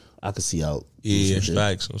like, I could see out. Yeah,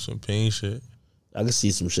 facts on some pain shit. I could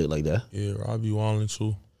see some shit like that. Yeah, Rod be wildin'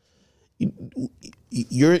 too.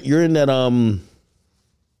 You're in that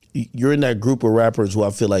you're in that group of rappers who I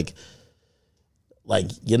feel like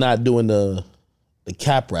you're not doing the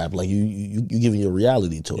cap rap, like you giving your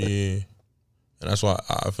reality to it. Yeah, and that's why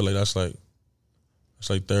I feel like that's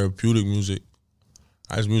like therapeutic music.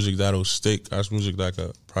 That's music that'll stick. That's music that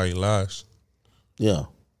could probably last. Yeah,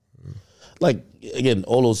 like again,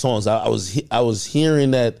 all those songs. I was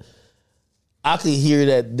hearing that. I could hear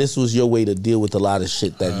that this was your way to deal with a lot of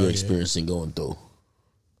shit that you're experiencing going through.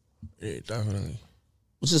 Yeah, definitely.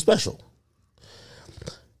 Which is special.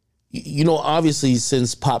 You know, obviously,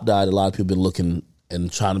 since Pop died, a lot of people been looking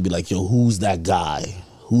and trying to be like, yo, who's that guy?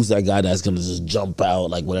 Who's that guy that's going to just jump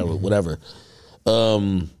out, like whatever.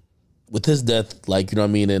 With his death, like, you know what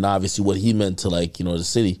I mean, and obviously what he meant to, like, you know, the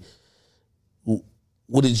city,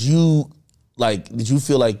 what did you, like, did you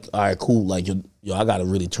feel like, all right, cool, like, yo, I got to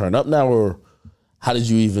really turn up now, or how did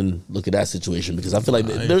you even look at that situation? Because I feel like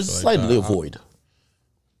there's slightly a void.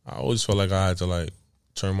 I always felt like I had to, like,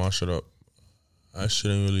 turn my shit up. That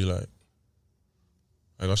shit ain't really, like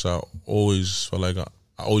I said, I always felt like I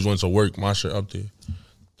always wanted to work my shit up there.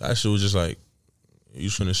 That shit was just like, you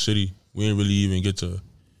from the city. We didn't really even get to,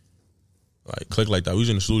 like, click like that. We was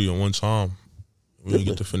in the studio one time. We didn't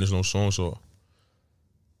get to finish no song, so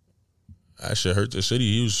that shit hurt the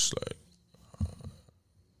city. He was like,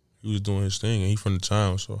 he was doing his thing, and he from the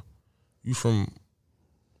town, so you from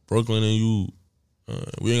Brooklyn and you,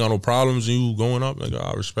 we ain't got no problems and you going up, like,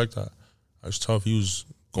 I respect that. That's tough. He was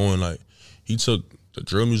going, like, he took the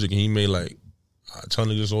drill music and he made, like, I tell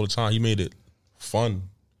niggas this all the time, he made it fun.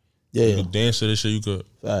 Yeah, you could dance to this shit, you could.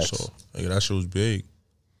 Facts. So, like, that shit was big.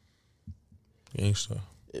 Gangsta.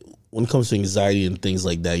 When it comes to anxiety and things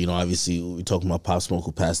like that, you know, obviously we're talking about Pop Smoke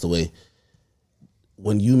who passed away.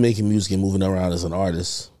 When you making music and moving around as an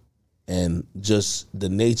artist, and just the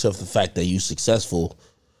nature of the fact that you're successful,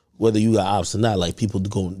 whether you got ops or not, like, people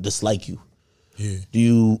go dislike you. Yeah.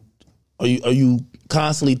 Are you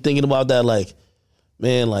constantly thinking about that? Like,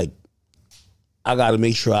 man, like, I got to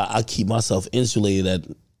make sure I keep myself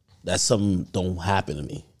insulated that something don't happen to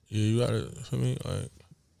me. Yeah, you gotta. For me, like,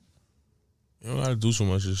 you don't gotta do so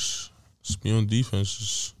much. Just be on defense.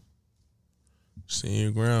 Just stay in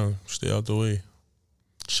your ground. Stay out the way.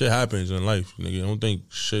 Shit happens in life, nigga. Don't think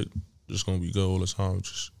shit just gonna be good all the time.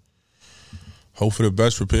 Just hope for the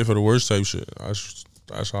best, prepare for the worst type shit.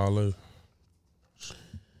 That's how I live.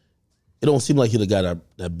 It don't seem like you're the guy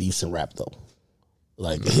that beefs and rap though.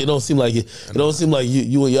 Like, it don't seem like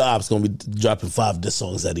you and your ops gonna be dropping 5 diss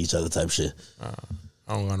songs at each other type shit.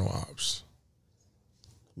 I don't got no ops.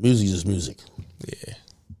 Music is just music. Yeah.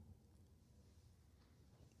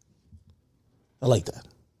 I like that.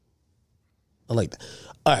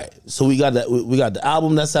 All right, so we got that. We got the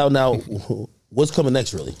album that's out now. What's coming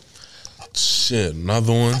next, really? Shit,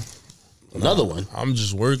 another one. Another one? I'm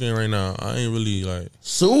just working right now. I ain't really, like...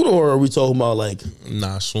 Soon, or are we talking about, like...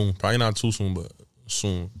 Nah, soon. Probably not too soon, but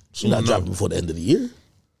soon. You're not dropping before the end of the year?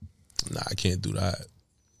 Nah, I can't do that.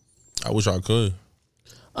 I wish I could.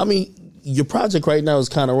 I mean, your project right now is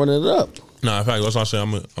kind of running it up. Nah, in fact, that's what I'm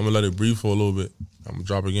saying. I'm gonna let it breathe for a little bit. I'm gonna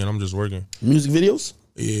drop again. I'm just working. Music videos?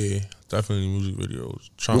 Yeah. Definitely music videos.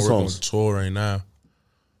 Trying What to work songs? on tour right now.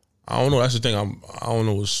 I don't know. That's the thing. I don't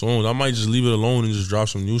know what songs. I might just leave it alone and just drop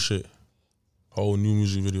some new shit. Whole new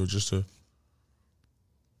music video just to.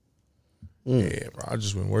 Yeah, bro. I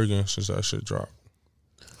just been working since that shit dropped.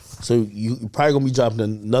 So you probably gonna be dropping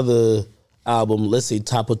another album. Let's say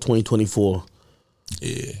top of 2024.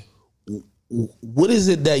 Yeah. What is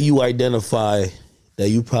it that you identify that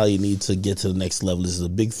you probably need to get to the next level? Is it a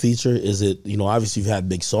big feature? Is it, obviously you've had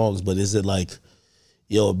big songs, but is it like,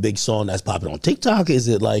 a big song that's popping on TikTok? Is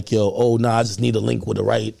it like, I just need a link with the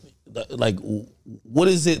right, like, what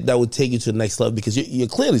is it that would take you to the next level? Because you're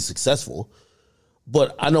clearly successful,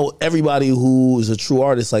 but I know everybody who is a true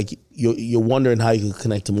artist, like, you're wondering how you can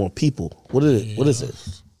connect to more people. What is it? Yeah. What is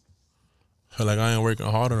it? I feel like I ain't working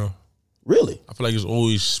hard enough. Really? I feel like there's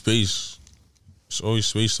always space. It's always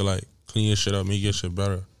space to like clean your shit up, make your shit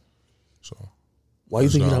better. So Why you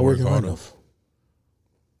think you're not working hard enough?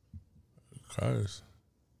 Because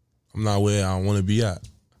I'm not where I want to be at.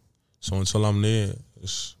 So until I'm there,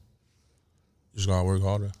 just gotta work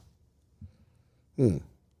harder. Where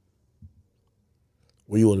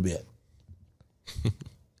you want to be at?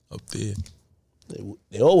 Up there.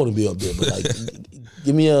 They all want to be up there, but like,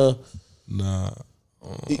 give me a. Nah.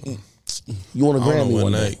 You want a I don't know Grammy what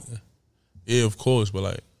one night. day? Yeah, of course, but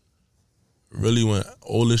like, really, when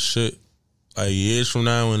all this shit, like years from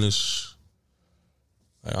now, when it's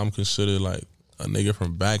like I'm considered like a nigga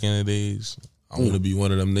from back in the days, I want to be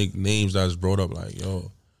one of them names that's brought up. Like,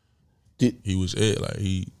 yo, he was it. Like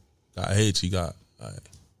he got hits, he got like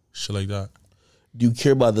shit like that. Do you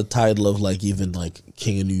care about the title of like even like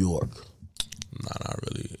King of New York? Nah, not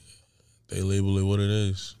really. They label it what it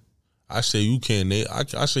is. I say you can't.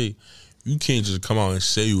 I say you can't just come out and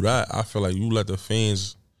say you that. I feel like you let the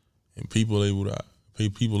fans and people label that.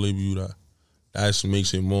 People label you that. That just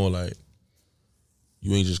makes it more like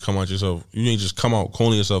you ain't just come out yourself. You ain't just come out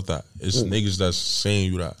calling yourself that. It's niggas that's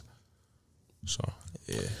saying you that. So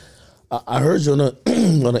yeah. I heard you on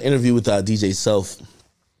on an interview with DJ Self,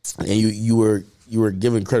 and you were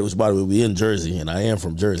giving credit. Which, by the way, we in Jersey, and I am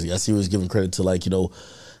from Jersey. I see you was giving credit to like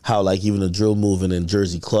how like even the drill movement in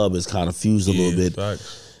Jersey club is kind of fused a little bit.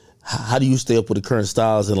 Facts. How do you stay up with the current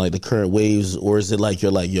styles and like the current waves, or is it like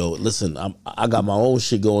you're like, yo, listen, I got my own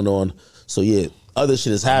shit going on, so yeah, other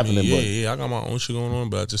shit is happening. I got my own shit going on,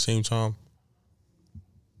 but at the same time,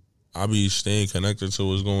 I be staying connected to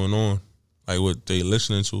what's going on, like what they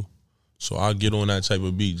listening to. So I get on that type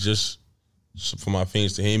of beat just for my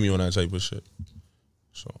fans to hear me on that type of shit.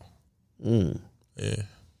 So yeah.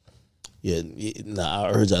 Yeah, nah,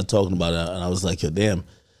 I heard y'all talking about it, and I was like, yo, damn.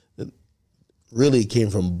 It really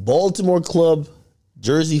came from Baltimore club,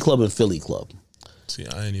 Jersey club, and Philly club. See,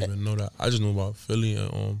 I didn't even know that. I just knew about Philly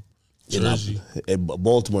and Jersey. And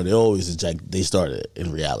Baltimore, they started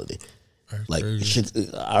in reality. Like, shit,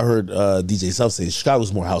 I heard DJ Self say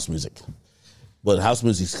Chicago's more house music, but house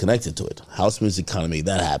music's connected to it. House music kind of made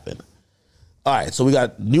that happen. All right, so we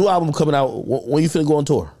got new album coming out. When you finna go on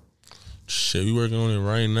tour? Shit, we working on it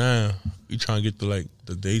right now. We trying to get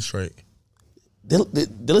the dates right. They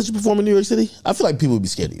let you perform in New York City? I feel like people would be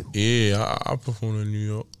scared of you. Yeah, I perform in New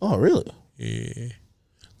York. Oh, really? Yeah.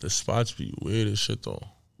 The spots be weird as shit though.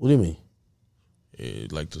 What do you mean? Yeah,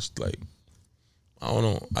 like just like I don't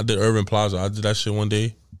know. I did Urban Plaza. I did that shit one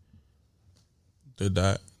day. Did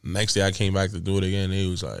that. Next day I came back to do it again. It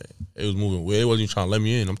was moving weird. It wasn't even trying to let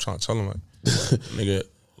me in. I'm trying to tell him like, nigga.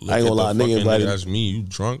 I ain't gonna lie, nigga invited. That's me. You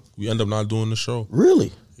drunk? We end up not doing the show.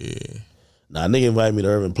 Really? Yeah. Nah, nigga invited me to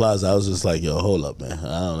Urban Plaza. I was just like, yo, hold up, man.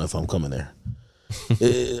 I don't know if I'm coming there.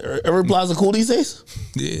 Urban Plaza cool these days?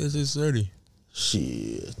 Yeah, it's 30.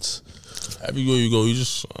 Shit. Everywhere you go, you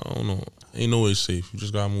just, I don't know. Ain't no way safe. You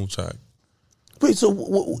just gotta move tight. Wait,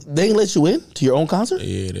 so they ain't let you in to your own concert?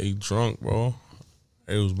 Yeah, they drunk, bro.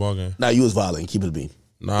 They was bugging. Nah, you was violent. Keep it a beat.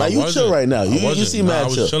 Nah, now you chill right now. You seem mad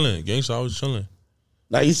chill. I was chilling. Gangsta, I was chilling.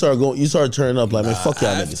 Now you started turning up like, man, fuck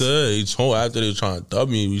y'all niggas. After they were trying to dub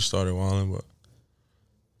me, we started wilding, but.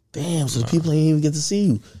 Damn, so the people ain't even get to see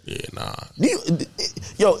you. Yeah, nah.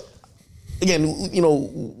 Yo, again,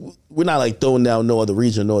 we're not like throwing down no other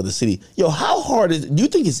region, no other city. Yo, how hard is it? Do you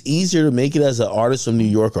think it's easier to make it as an artist from New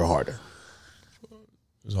York or harder?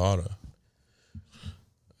 It's harder.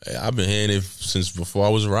 Hey, I've been hearing it since before I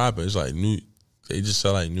was a rapper. It's like they just say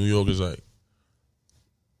like New York is like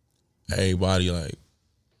everybody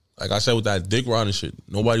like I said with that dick riding shit.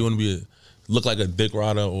 Nobody want to look like a dick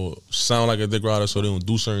rider or sound like a dick rider, so they don't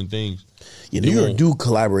do certain things. Yeah, New York do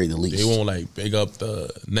collaborate at least. They won't like big up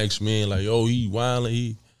the next man like, oh, he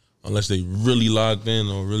wildin', unless they really locked in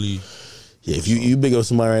or really. Yeah, if you big up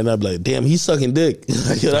somebody right now, be like, damn, he's sucking dick.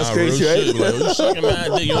 Like, yo, that's crazy, right? Shit. Like, you sucking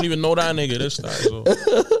mad dick. You don't even know that nigga. This time, so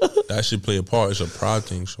that shit play a part. It's a pride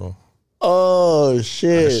thing, so. Oh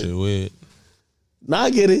shit. That shit weird. Nah, I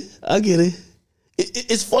get it.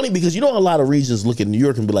 It's funny because you know a lot of regions look at New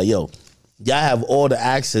York and be like, yo, y'all have all the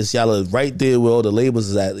access. Y'all are right there where all the labels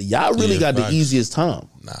is at. Y'all really got facts. the easiest time.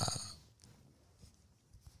 Nah.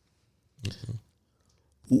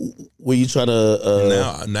 Were you trying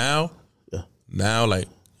to now, like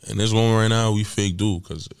in this moment right now, we fake dude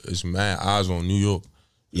because it's mad eyes on New York.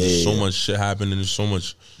 There's so much shit happening. There's so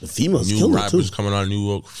much the females new rappers coming out of New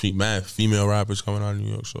York. Mad female rappers coming out of New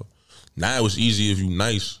York. So now it's easy if you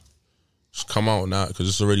nice, just come out now because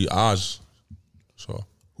it's already ours. So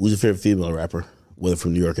who's your favorite female rapper? Whether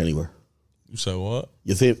from New York, anywhere. You said what?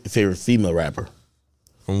 Your favorite female rapper?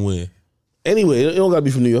 From where? Anyway, it don't gotta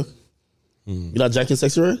be from New York. You not jacking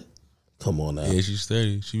Sexy Red? Come on now. Yeah, she's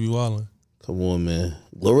steady. She be wildin'. Come on, man.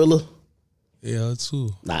 Glorilla? Yeah, her too.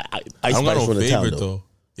 Nah, Ice I don't got Spice no from the town, favorite though.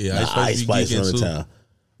 Yeah, Ice Spice from the too. town.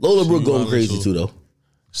 Lola Brooke going wildin' crazy too, though.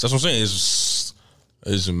 So that's what I'm saying.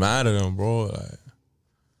 It's mad at them, bro. Like,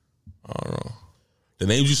 I don't know. The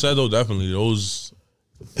names you said though, definitely those.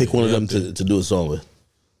 Pick one of them to do a song with.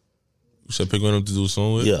 You said pick one of them to do a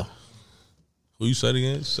song with? Yeah. Who you said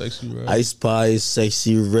again? Sexy Red? Ice Spice,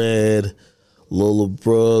 Sexy Red, Lola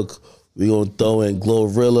Brooke. We gonna throw in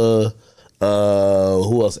Glorilla.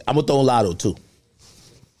 Who else? I'm gonna throw in Lotto too.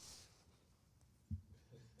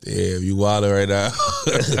 Yeah, you wildin' right now.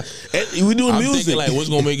 And we doing I'm music. thinking like, what's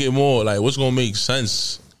gonna make it more? Like, what's gonna make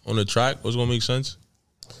sense on the track? What's gonna make sense?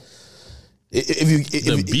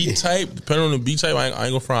 The beat type, depending on the beat type, I ain't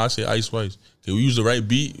gonna front. I say Ice Spice. If we use the right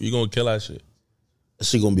beat, we gonna kill that shit.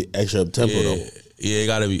 She gonna be extra up tempo though. Yeah, it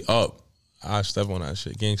gotta be up. I step on that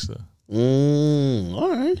shit, gangster. All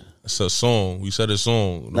right. It's a song. We said a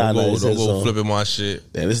song. Don't go flipping my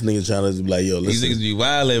shit. Damn, this nigga trying to be like, yo, listen. These niggas be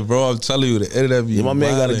wildin', bro. I'm telling you, the internet be my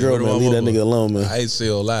man got a girl, man. Leave that nigga alone, man. I ain't say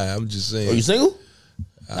a lie. I'm just saying. Oh, you single?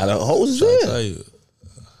 Nah, the hoes is I there. tell you.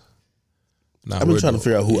 Nah, I've been trying to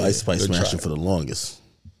figure out who Ice Spice smashing for the longest.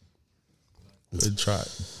 Good try.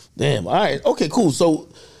 Damn. All right. Okay. Cool. So,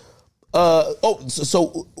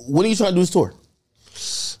 so when are you trying to do this tour?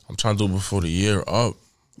 I'm trying to do it before the year up.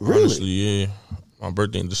 Really? Honestly, yeah. My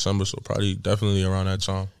birthday in December, so probably definitely around that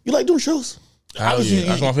time. You like doing shows? Hell yeah.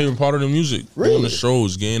 That's my favorite part of the music. Really? Doing the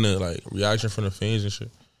shows, getting the like reaction from the fans and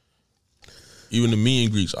shit. Even the meet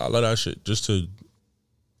and greets, I love that shit. Just to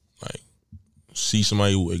like see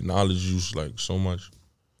somebody who acknowledges you like so much.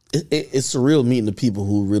 It's surreal meeting the people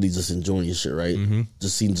who really just enjoying your shit, right? Mm-hmm.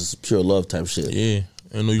 Just seeing just pure love type shit. Yeah.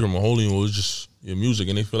 I know you're from a holy one. It's just your music,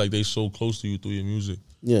 and they feel like they so close to you through your music.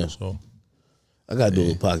 Yeah. So I gotta do a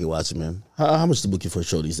little pocket watching, man. How much to book you for a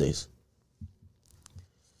show these days?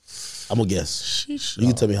 I'm gonna guess. Sheesh, you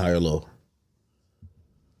can tell me high or low.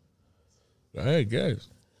 I guess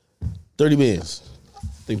 30 bands. I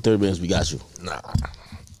think 30 bands we got you. Nah.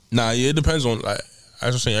 Yeah, it depends on like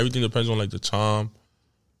as I'm saying. Everything depends on like the time,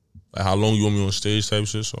 like how long you want me on stage type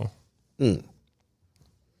shit. So yeah.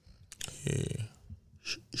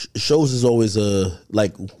 Shows is always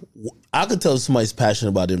like I could tell somebody's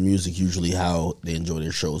passionate about their music usually how they enjoy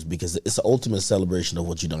their shows because it's the ultimate celebration of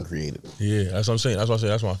what you done created. Yeah, that's what I'm saying. That's why I say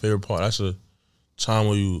that's my favorite part. That's a time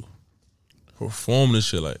where you perform this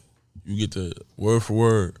shit like you get the word for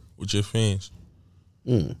word with your fans.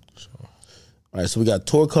 So. All right, so we got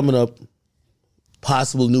tour coming up,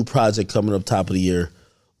 possible new project coming up top of the year.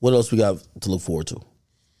 What else we got to look forward to?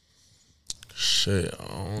 Shit,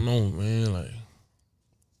 I don't know, man.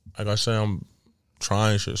 Like I said, I'm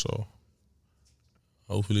trying shit, so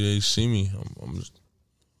hopefully they see me. I'm just.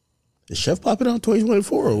 Is Chef popping out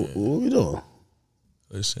 2024? Or what are we doing?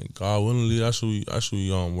 Listen, God willingly, that's what we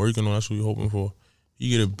working on. That's what we hoping for.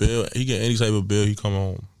 He get a bill. He get any type of bill. He come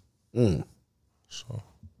home. So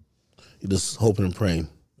you just hoping and praying.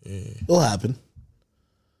 Yeah, it'll happen.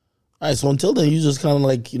 All right, so until then, you just kind of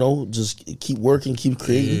like just keep working, keep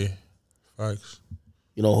creating. Yeah, facts.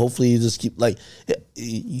 Hopefully you just keep like,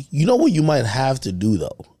 you know what you might have to do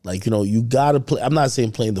though. Like you gotta play. I'm not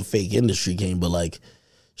saying playing the fake industry game, but like,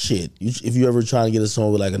 shit, if you ever trying to get a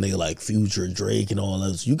song with like a nigga like Future, Drake, and all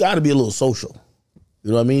that, you got to be a little social.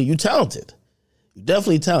 You know what I mean? You talented. You're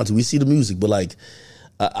definitely talented. We see the music, but like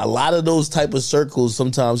a lot of those type of circles,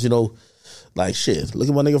 sometimes like shit. Look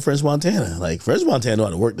at my nigga French Montana. Like French Montana know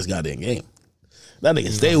how to work this goddamn game. That nigga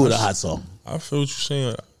stay with a hot song. I feel what you're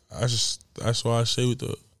saying. That's why I say with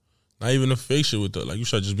the, not even the fake shit with the, like you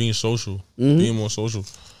said, just being social, being more social.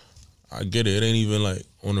 I get it. It ain't even like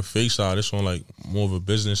on the fake side. It's on like more of a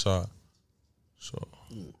business side. So,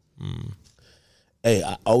 Hey,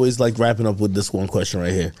 I always like wrapping up with this one question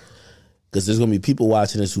right here. Because there's going to be people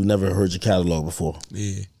watching this who never heard your catalog before.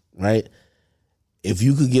 Yeah. Right? If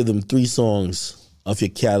you could give them 3 songs of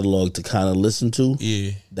your catalog to kind of listen to,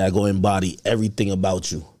 that go embody everything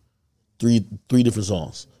about you. 3 different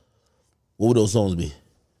songs. What would those songs be?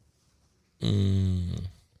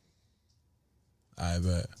 I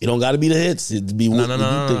bet. It don't got to be the hits. It'd be what you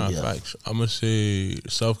think. Yeah. Facts. I'm going to say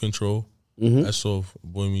Self-Control. That's off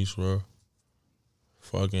Boy Meets World.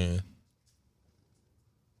 Fucking...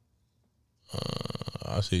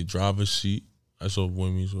 I say Driver's Seat. That's off Boy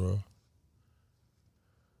Meets World.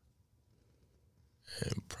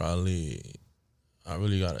 And probably, I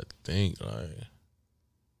really gotta think, like,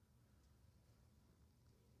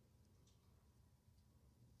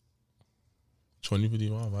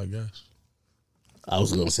 $20.55, I guess. I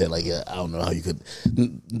was gonna say, like, I don't know how you could.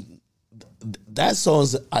 That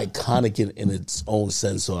song's iconic in its own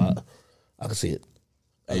sense, so I can see it.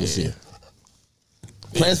 I can see it.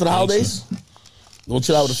 Plans for the holidays? You want to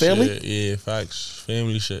chill out with the family? Yeah, facts.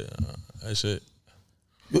 Family shit. That's it.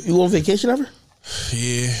 You go on vacation ever?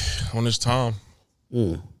 Yeah, on this time.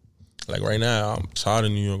 Like right now, I'm tired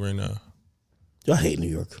of New York right now. Yo, I hate New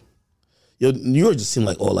York. Yo, New York just seemed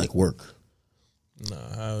like all like work.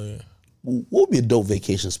 Nah, hell yeah. What would be a dope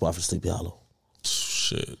vacation spot for Sleepy Hollow?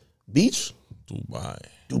 Shit. Beach?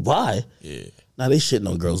 Dubai? Yeah. Nah, they shitting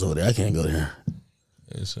on girls over there. I can't go there.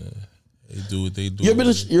 They do what they do. You ever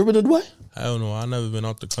been to Dubai? Hell no, I never been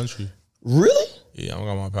out the country. Really? Yeah, I don't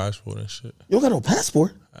got my passport and shit. You don't got no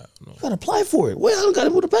passport? You gotta apply for it. Wait, I don't got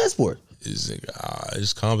it with a passport.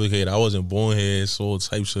 It's complicated. I wasn't born here, so all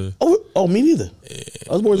types of... Oh, me neither. Yeah.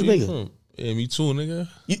 I was born in Jamaica. Yeah, me too, nigga.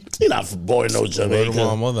 You're not born in no Jamaica. Word to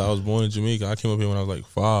my mother, I was born in Jamaica. I came up here when I was like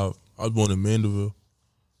 5. I was born in Mandeville.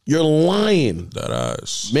 You're lying. That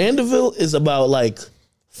ass. Mandeville is about like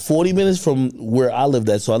 40 minutes from where I lived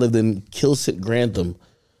at. So I lived in Kilsit, Grantham,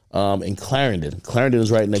 and Clarendon. Clarendon is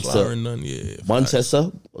right next to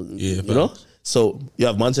Manchester. Yeah, you know? So you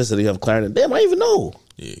have Manchester, then you have Clarendon. Damn, I didn't even know.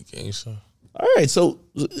 Yeah, gangster. All right, so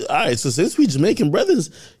since we Jamaican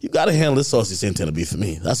brothers, you gotta handle this Saucy Santana beef for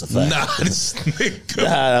me. That's a fact. Nah, this nigga.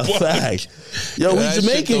 That's a fact. Yo, we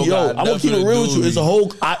Jamaican. Yo, I'm gonna keep it real with you. It's a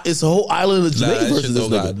whole island of Jamaica versus this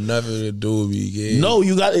nigga. Got nothing to do with me, yeah. No,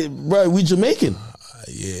 you got it, bro. We Jamaican.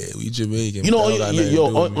 Yeah, we Jamaican. You know,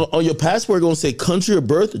 on your passport, gonna say country of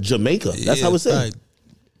birth, Jamaica. That's how it says.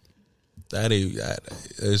 That ain't.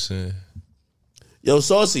 Listen. Yo,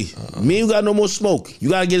 Saucy, me and you got no more smoke. You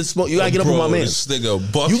gotta get smoke. You gotta get up on my man.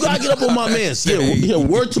 You gotta get up on my man. Yeah,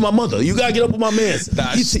 word to my mother. You gotta get up on my man.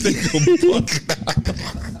 Listen,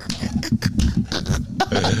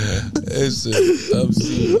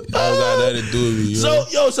 I don't got nothing to do with you. So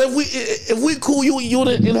if we cool, you would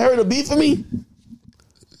inherit a beef for me.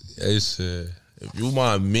 Listen, if you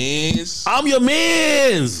my mans, I'm your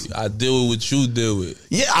mans. I deal with what you deal with.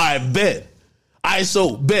 Yeah, I bet. I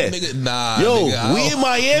so bet. Nigga, nah, yo, nigga, we in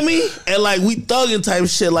Miami and like we thugging type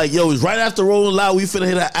shit. Like, yo, it's right after Rolling Loud. We finna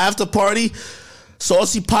hit an after party.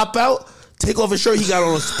 Saucy pop out, take off his shirt. He got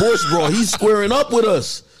on a sports bra. He's squaring up with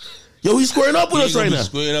us. Yo, he's squaring up with us right now.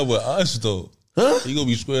 Squaring up with us though. Huh? He gonna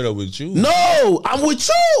be squared up with you. No, I'm with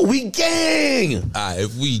you. We gang.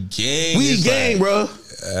 If we gang, we gang, like, bro.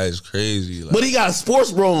 That's crazy. Like, but he got a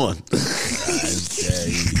sports bra on.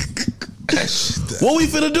 What we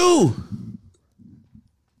finna do?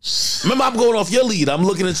 Remember, I'm going off your lead. I'm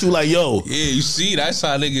looking at you like, yo. Yeah, you see, that's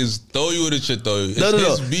how niggas throw you with the shit, though. It's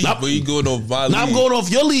his beef, but he going off my lead. Now I'm going off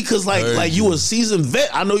your lead because, like you a seasoned vet.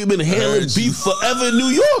 I know you've been handling beef forever in New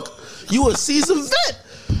York. You a seasoned vet.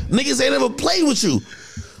 Niggas ain't ever played with you.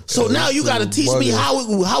 So now you got to teach me how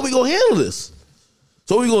we going to handle this.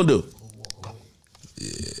 So what we going to do?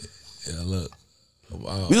 Yeah, look.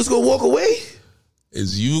 Wow. We just going to walk away?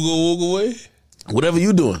 Is you going to walk away? Whatever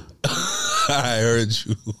you doing. I heard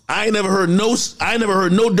you. I ain't never heard no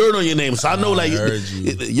dirt on your name, so I know like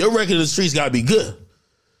your record in the streets gotta be good.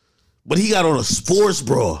 But he got on a sports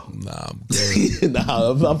bra. Nah, I'm good.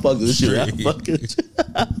 I'm fucking with you. I'm fucking with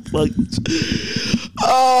you.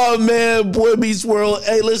 Oh man, Boy Meets World.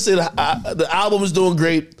 Hey, listen, the album is doing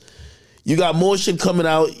great. You got more shit coming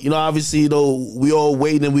out. You know, obviously, we all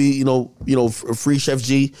waiting and we, free Chef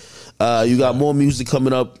G. You got more music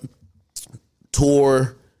coming up.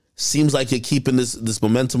 Tour. Seems like you're keeping this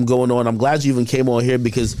momentum going on. I'm glad you even came on here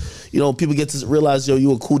because, people get to realize,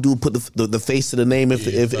 you a cool dude, put the face to the name if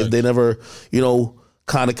they never,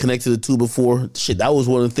 kind of connected the two before. Shit, that was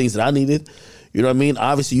one of the things that I needed. You know what I mean?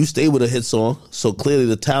 Obviously, you stay with a hit song, so clearly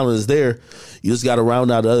the talent is there. You just got to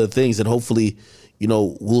round out other things, and hopefully,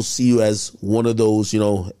 we'll see you as one of those,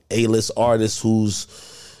 A-list artists who's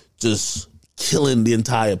just killing the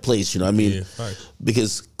entire place. You know what I mean? Yeah, facts.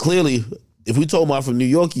 Because clearly, if we talk about from New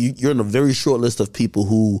York, you're in a very short list of people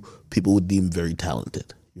who people would deem very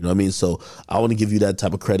talented. You know what I mean? So I want to give you that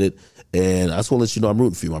type of credit, and I just want to let you know I'm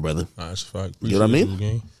rooting for you, my brother. That's a fact. You know what I mean?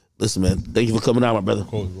 Game. Listen, man, thank you for coming out, my brother. Of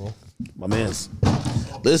course, bro. My mans.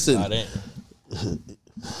 Listen.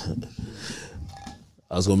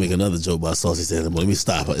 I was gonna make another joke about Saucy Santa, but let me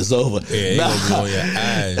stop. It's over. Yeah, gonna be on your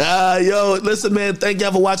ass. Yo, listen, man. Thank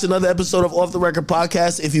y'all for watching another episode of Off the Record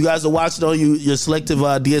Podcast. If you guys are watching on your selective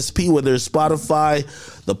DSP, whether it's Spotify,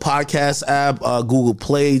 the podcast app, Google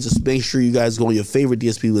Play, just make sure you guys go on your favorite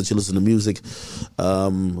DSP that you listen to music.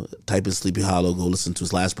 Type in Sleepy Hollow. Go listen to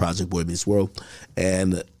his last project, Boy Meets World,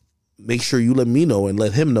 and make sure you let me know and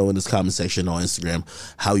let him know in this comment section on Instagram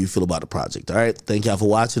how you feel about the project. All right. Thank y'all for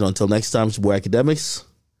watching. Until next time, it's your boy Academics.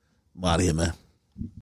 I'm out of here, man.